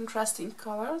contrasting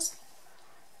colors.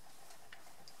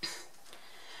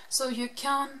 So you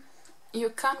can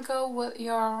go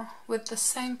with the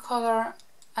same color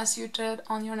as you did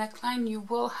on your neckline. You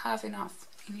will have enough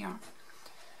in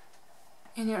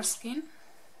your skein,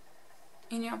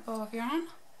 in your ball of yarn.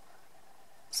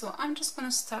 So I'm just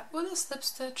gonna start with a slip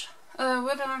stitch,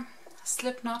 with a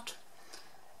slip knot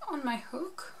on my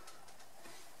hook,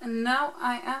 and now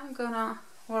I am gonna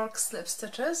work slip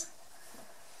stitches.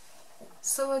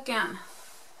 So again,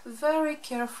 very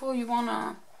careful, you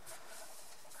wanna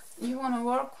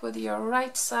work with your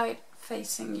right side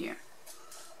facing you.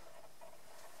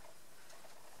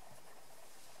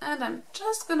 And I'm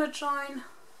just gonna join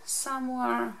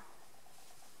somewhere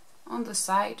on the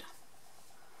side.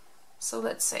 So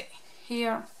let's say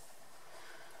here,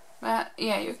 but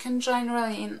yeah, you can join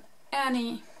really in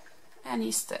any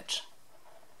stitch.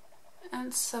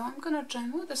 And so I'm gonna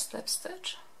join with a slip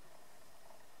stitch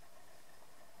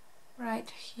right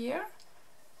here,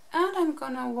 and I'm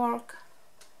gonna work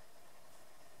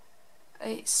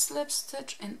a slip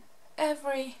stitch in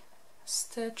every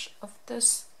stitch of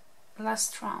this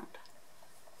last round.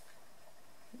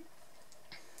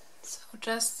 So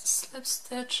just slip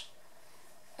stitch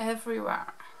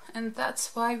everywhere, and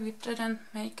that's why we didn't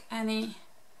make any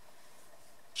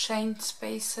chain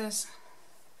spaces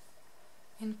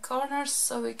in corners,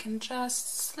 so we can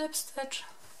just slip stitch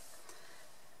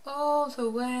all the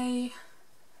way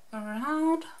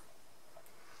around.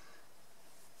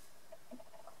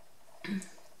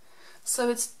 So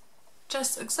it's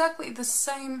just exactly the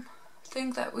same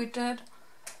thing that we did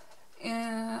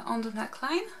on the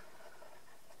neckline,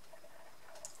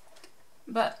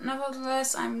 but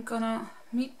nevertheless I'm gonna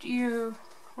meet you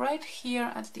right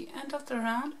here at the end of the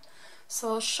round,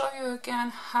 so I'll show you again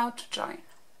how to join.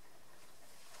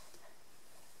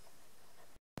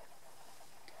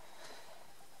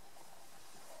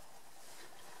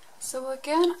 So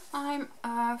again, I'm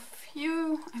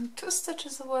 2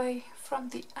 stitches away from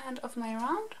the end of my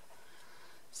round,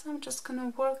 so I'm just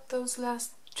gonna work those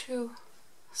last 2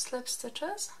 slip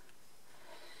stitches,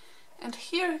 and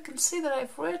here you can see that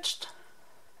I've reached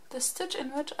the stitch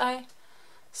in which I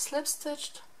slip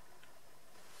stitched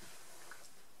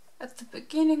at the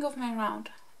beginning of my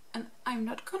round, and I'm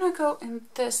not gonna go in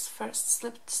this first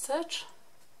slip stitch,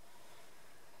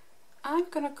 I'm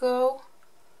gonna go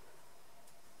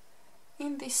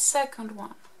in the second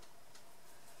one,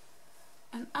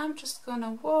 and I'm just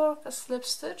gonna work a slip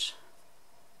stitch,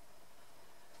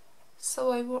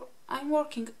 so I'm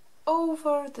working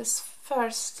over this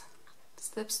first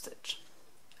slip stitch,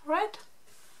 right?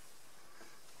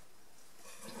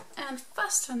 And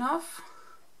fast enough,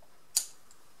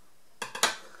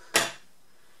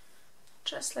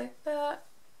 just like that,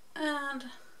 and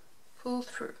pull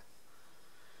through.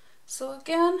 So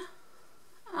again,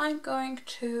 I'm going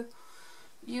to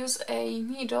use a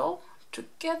needle to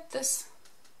get this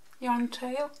yarn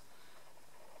tail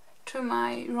to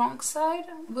my wrong side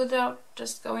without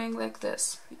just going like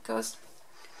this, because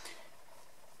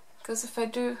if I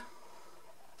do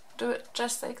it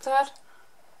just like that,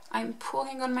 I'm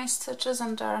pulling on my stitches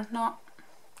and they're not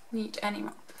neat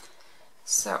anymore.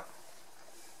 So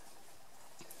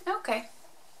okay,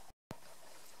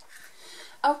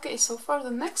 so for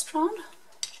the next round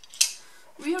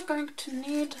we are going to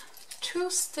need 2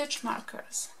 stitch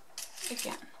markers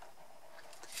again.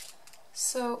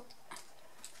 So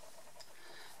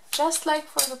just like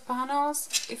for the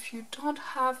panels, if you don't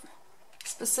have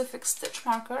specific stitch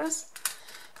markers,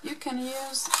 you can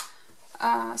use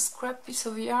a scrap piece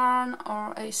of yarn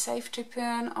or a safety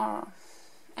pin or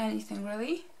anything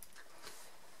really,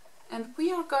 and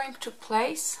we are going to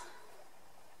place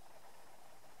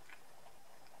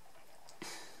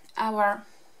our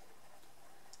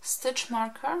stitch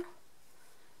marker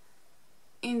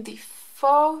in the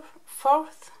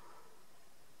fourth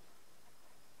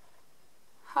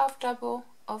half double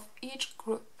of each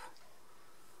group,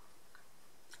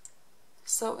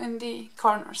 so in the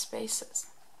corner spaces.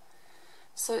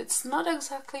 So it's not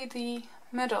exactly the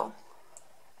middle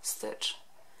stitch,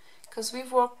 because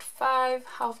we've worked 5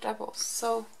 half doubles,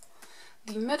 so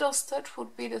the middle stitch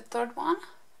would be the 3rd one.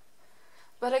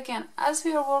 But again, as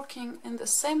we are working in the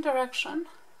same direction,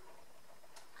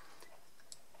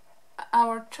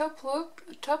 our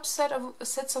top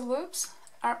sets of loops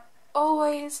are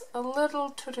always a little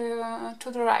to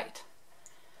the right.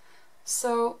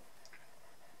 So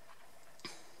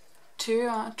to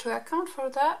account for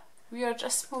that, we are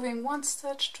just moving 1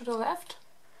 stitch to the left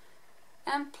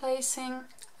and placing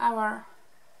our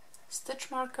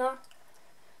stitch marker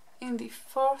in the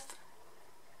 4th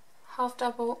half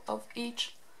double of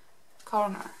each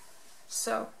corner.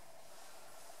 So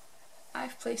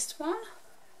I've placed 1,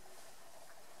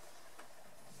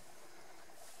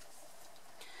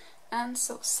 and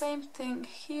so same thing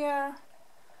here.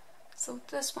 So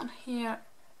this one here,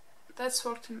 that's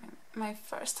worked in my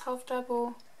first half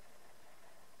double,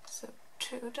 so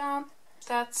 2 down,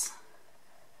 that's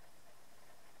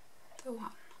the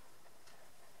one.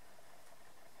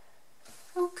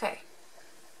 Okay,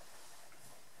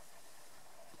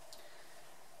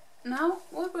 now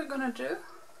what we're gonna do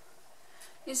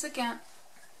is again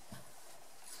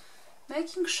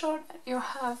making sure that you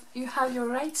have your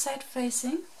right side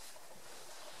facing.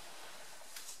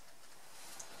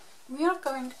 We are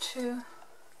going to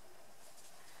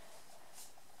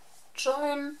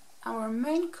join our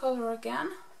main color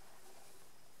again.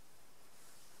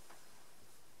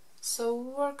 So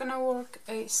we're gonna work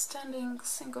a standing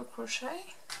single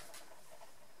crochet,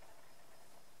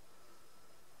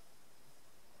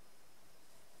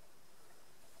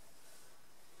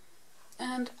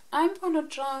 and I'm gonna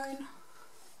join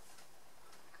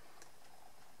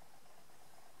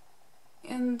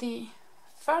in the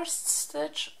first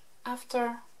stitch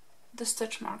after the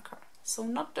stitch marker, so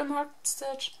not the marked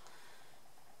stitch,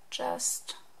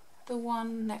 just the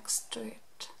one next to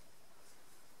it.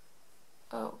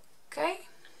 Okay,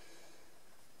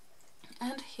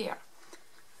 and here,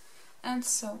 and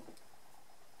so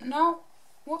now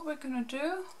what we're gonna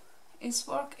do is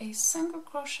work a single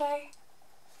crochet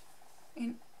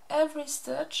in every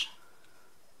stitch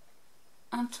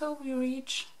until we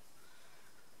reach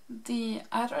the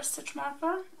other stitch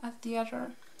marker at the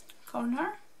other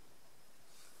corner.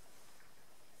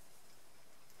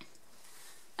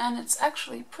 And it's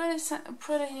actually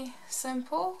pretty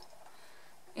simple.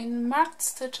 In marked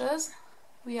stitches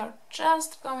we are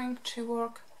just going to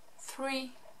work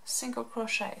 3 single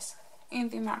crochets in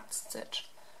the marked stitch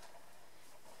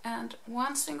and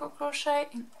 1 single crochet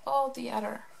in all the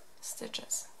other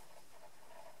stitches.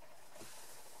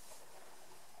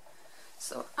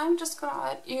 So I'm just gonna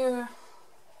let you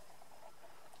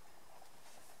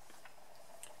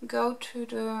go to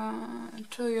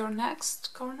your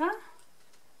next corner,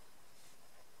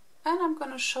 and I'm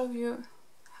gonna show you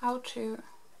how to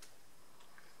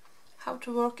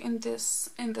work in this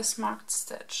marked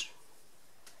stitch.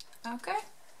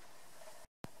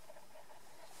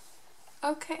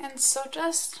 Okay, and so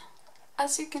just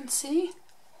as you can see,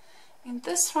 in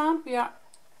this round we are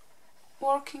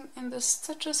working in the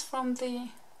stitches from the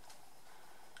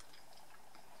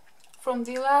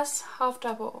last half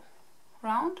double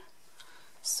round.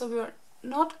 So we are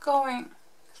not going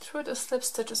through the slip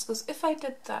stitches, because if I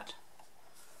did that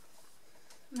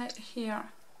right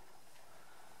here,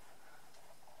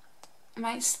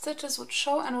 my stitches would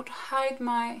show and would hide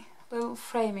my little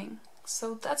framing.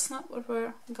 So that's not what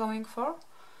we're going for.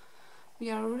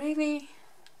 We are really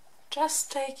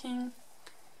just taking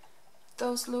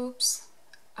those loops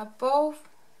above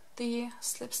the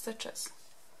slip stitches.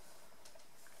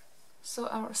 So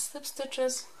our slip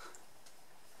stitches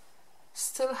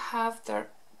still have their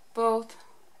both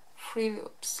free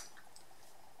loops.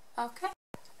 Okay.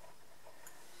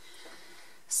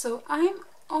 So I'm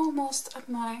almost at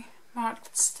my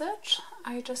marked stitch.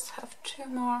 I just have 2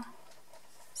 more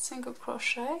single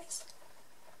crochets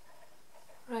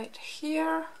right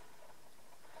here,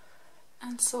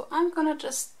 and so I'm gonna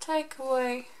just take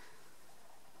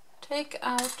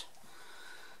out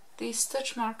the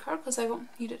stitch marker because I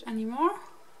won't need it anymore,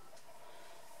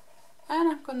 and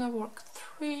I'm gonna work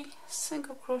 3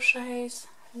 single crochets,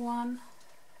 1,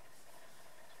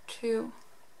 2,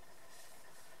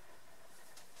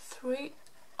 3,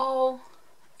 all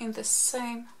in the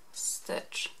same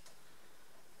stitch.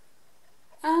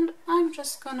 And I'm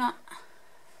just gonna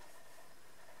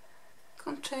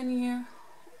continue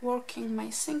working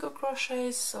my single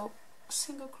crochets, so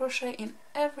single crochet in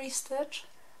every stitch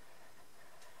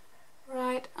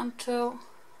right until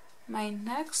my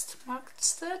next marked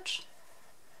stitch.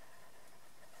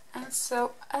 And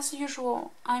so as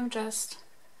usual, I'm just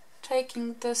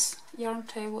taking this yarn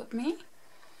tail with me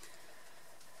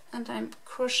and I'm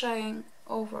crocheting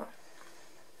over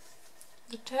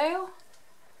the tail.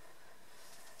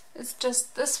 It's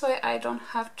just this way I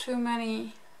don't have too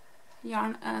many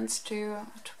yarn ends to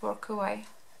work away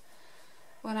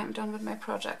when I'm done with my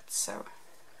project, so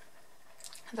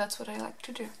that's what I like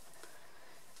to do.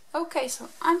 Okay, so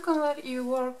I'm gonna let you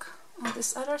work on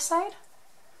this other side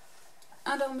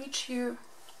and I'll meet you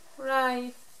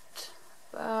right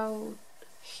about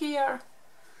here,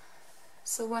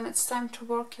 so when it's time to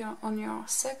work on your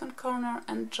second corner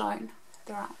and join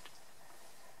the round.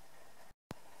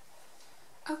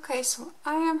 Okay, so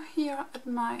I am here at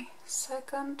my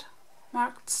second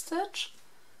marked stitch,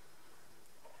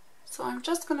 so I'm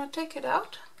just gonna take it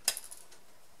out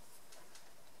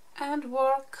and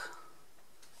work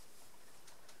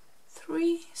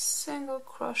 3 single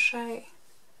crochet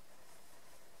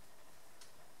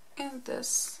in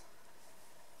this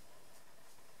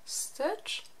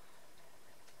stitch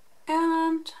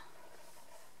and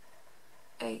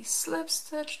a slip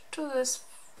stitch to this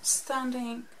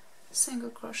standing single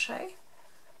crochet.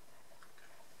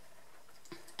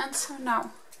 And so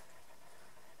now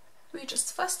we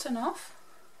just fasten off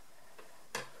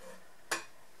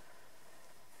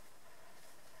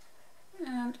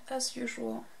and as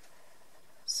usual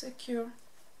secure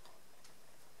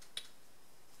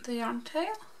the yarn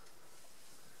tail,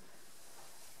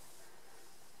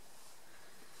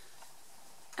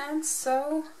 and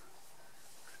so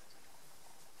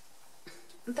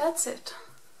that's it.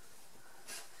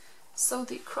 So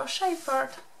the crochet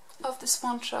part of this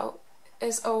poncho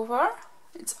is over,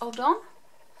 it's all done,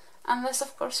 unless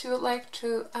of course you would like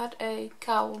to add a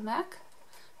cowl neck,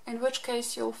 in which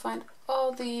case you'll find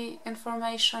all the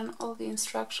information, all the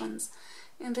instructions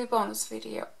in the bonus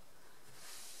video.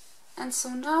 And so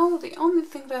now the only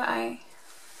thing that I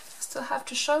still have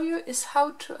to show you is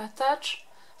how to attach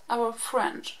our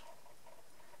fringe.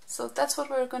 So that's what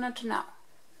we're gonna do now.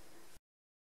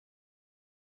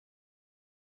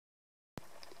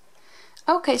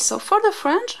 Okay, so for the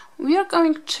fringe, we are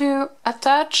going to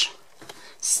attach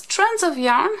strands of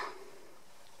yarn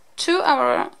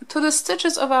to the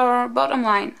stitches of our bottom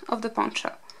line of the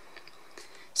poncho.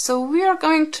 So we are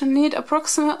going to need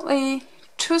approximately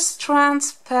 2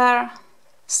 strands per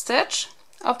stitch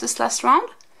of this last round.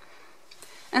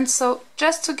 And so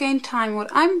just to gain time, what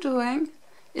I'm doing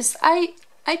is I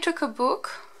took a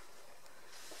book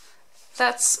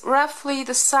that's roughly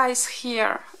the size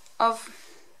here of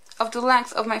the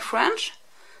length of my fringe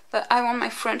that I want my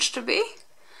fringe to be,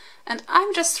 and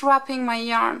I'm just wrapping my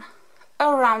yarn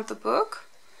around the book.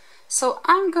 So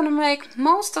I'm gonna make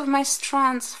most of my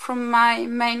strands from my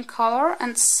main color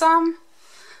and some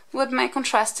with my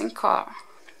contrasting color.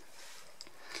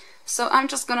 So I'm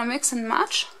just gonna mix and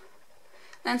match,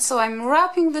 and so I'm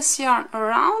wrapping this yarn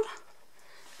around,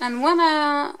 and when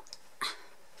I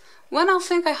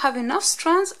think I have enough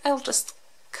strands, I'll just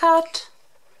cut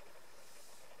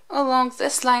along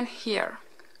this line here.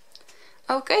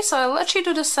 Okay, so I'll let you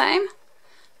do the same,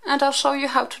 and I'll show you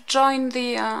how to join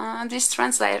these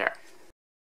strands later.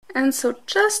 And so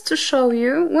just to show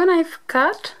you, when I've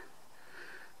cut,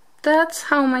 that's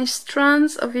how my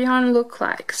strands of yarn look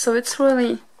like. So it's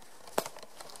really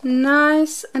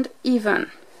nice and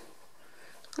even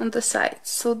on the sides.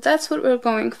 So that's what we're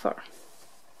going for.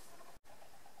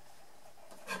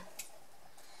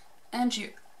 And you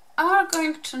are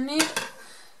going to need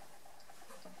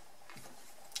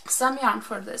some yarn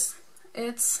for this.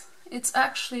 It's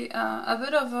actually a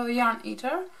bit of a yarn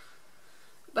eater,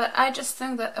 but I just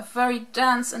think that a very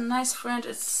dense and nice fringe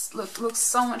looks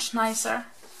so much nicer.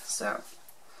 So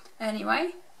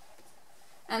anyway,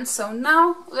 and so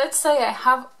now let's say I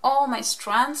have all my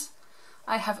strands,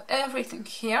 I have everything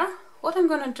here. What I'm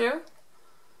gonna do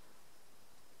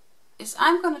is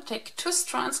I'm gonna take 2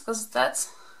 strands, because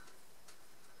that's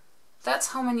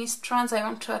how many strands I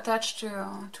want to attach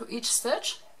to each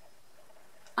stitch.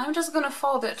 I'm just gonna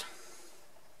fold it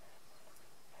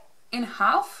in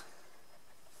half.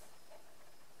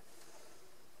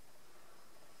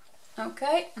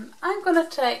 Okay, and I'm gonna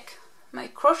take my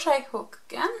crochet hook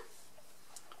again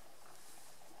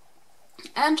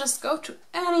and just go to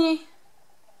any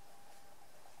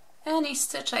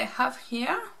stitch I have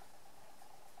here,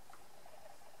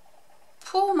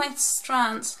 pull my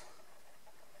strands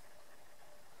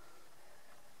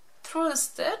through the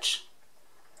stitch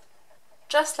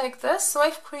just like this. So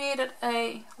I've created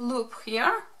a loop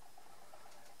here,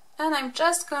 and I'm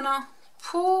just gonna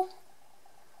pull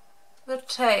the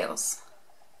tails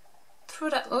through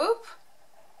that loop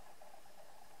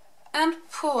and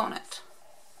pull on it.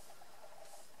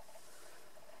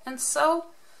 And so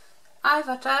I've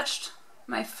attached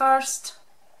my first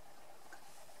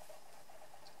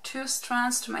 2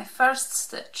 strands to my first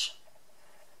stitch.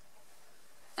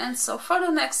 And so for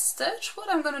the next stitch, what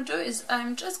I'm going to do is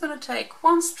I'm just going to take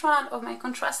 1 strand of my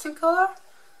contrasting color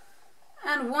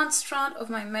and 1 strand of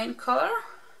my main color,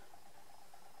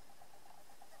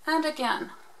 and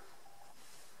again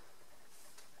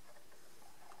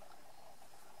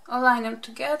align them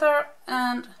together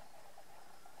and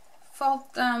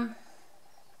fold them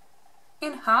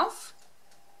in half,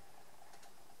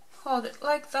 hold it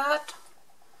like that,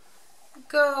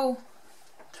 go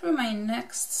through my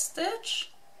next stitch,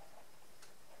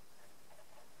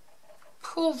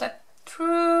 pull that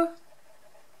through.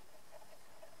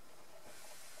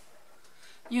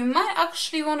 You might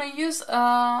actually want to use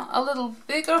a little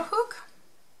bigger hook,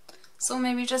 so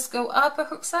maybe just go up a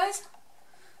hook size,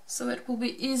 so it will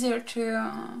be easier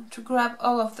to grab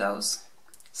all of those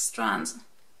strands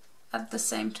at the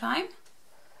same time,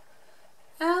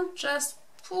 and just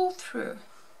pull through.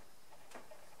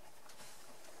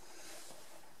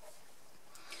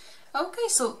 Okay,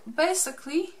 so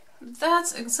basically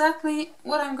that's exactly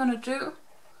what I'm gonna do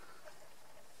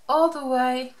all the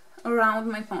way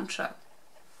around my poncho.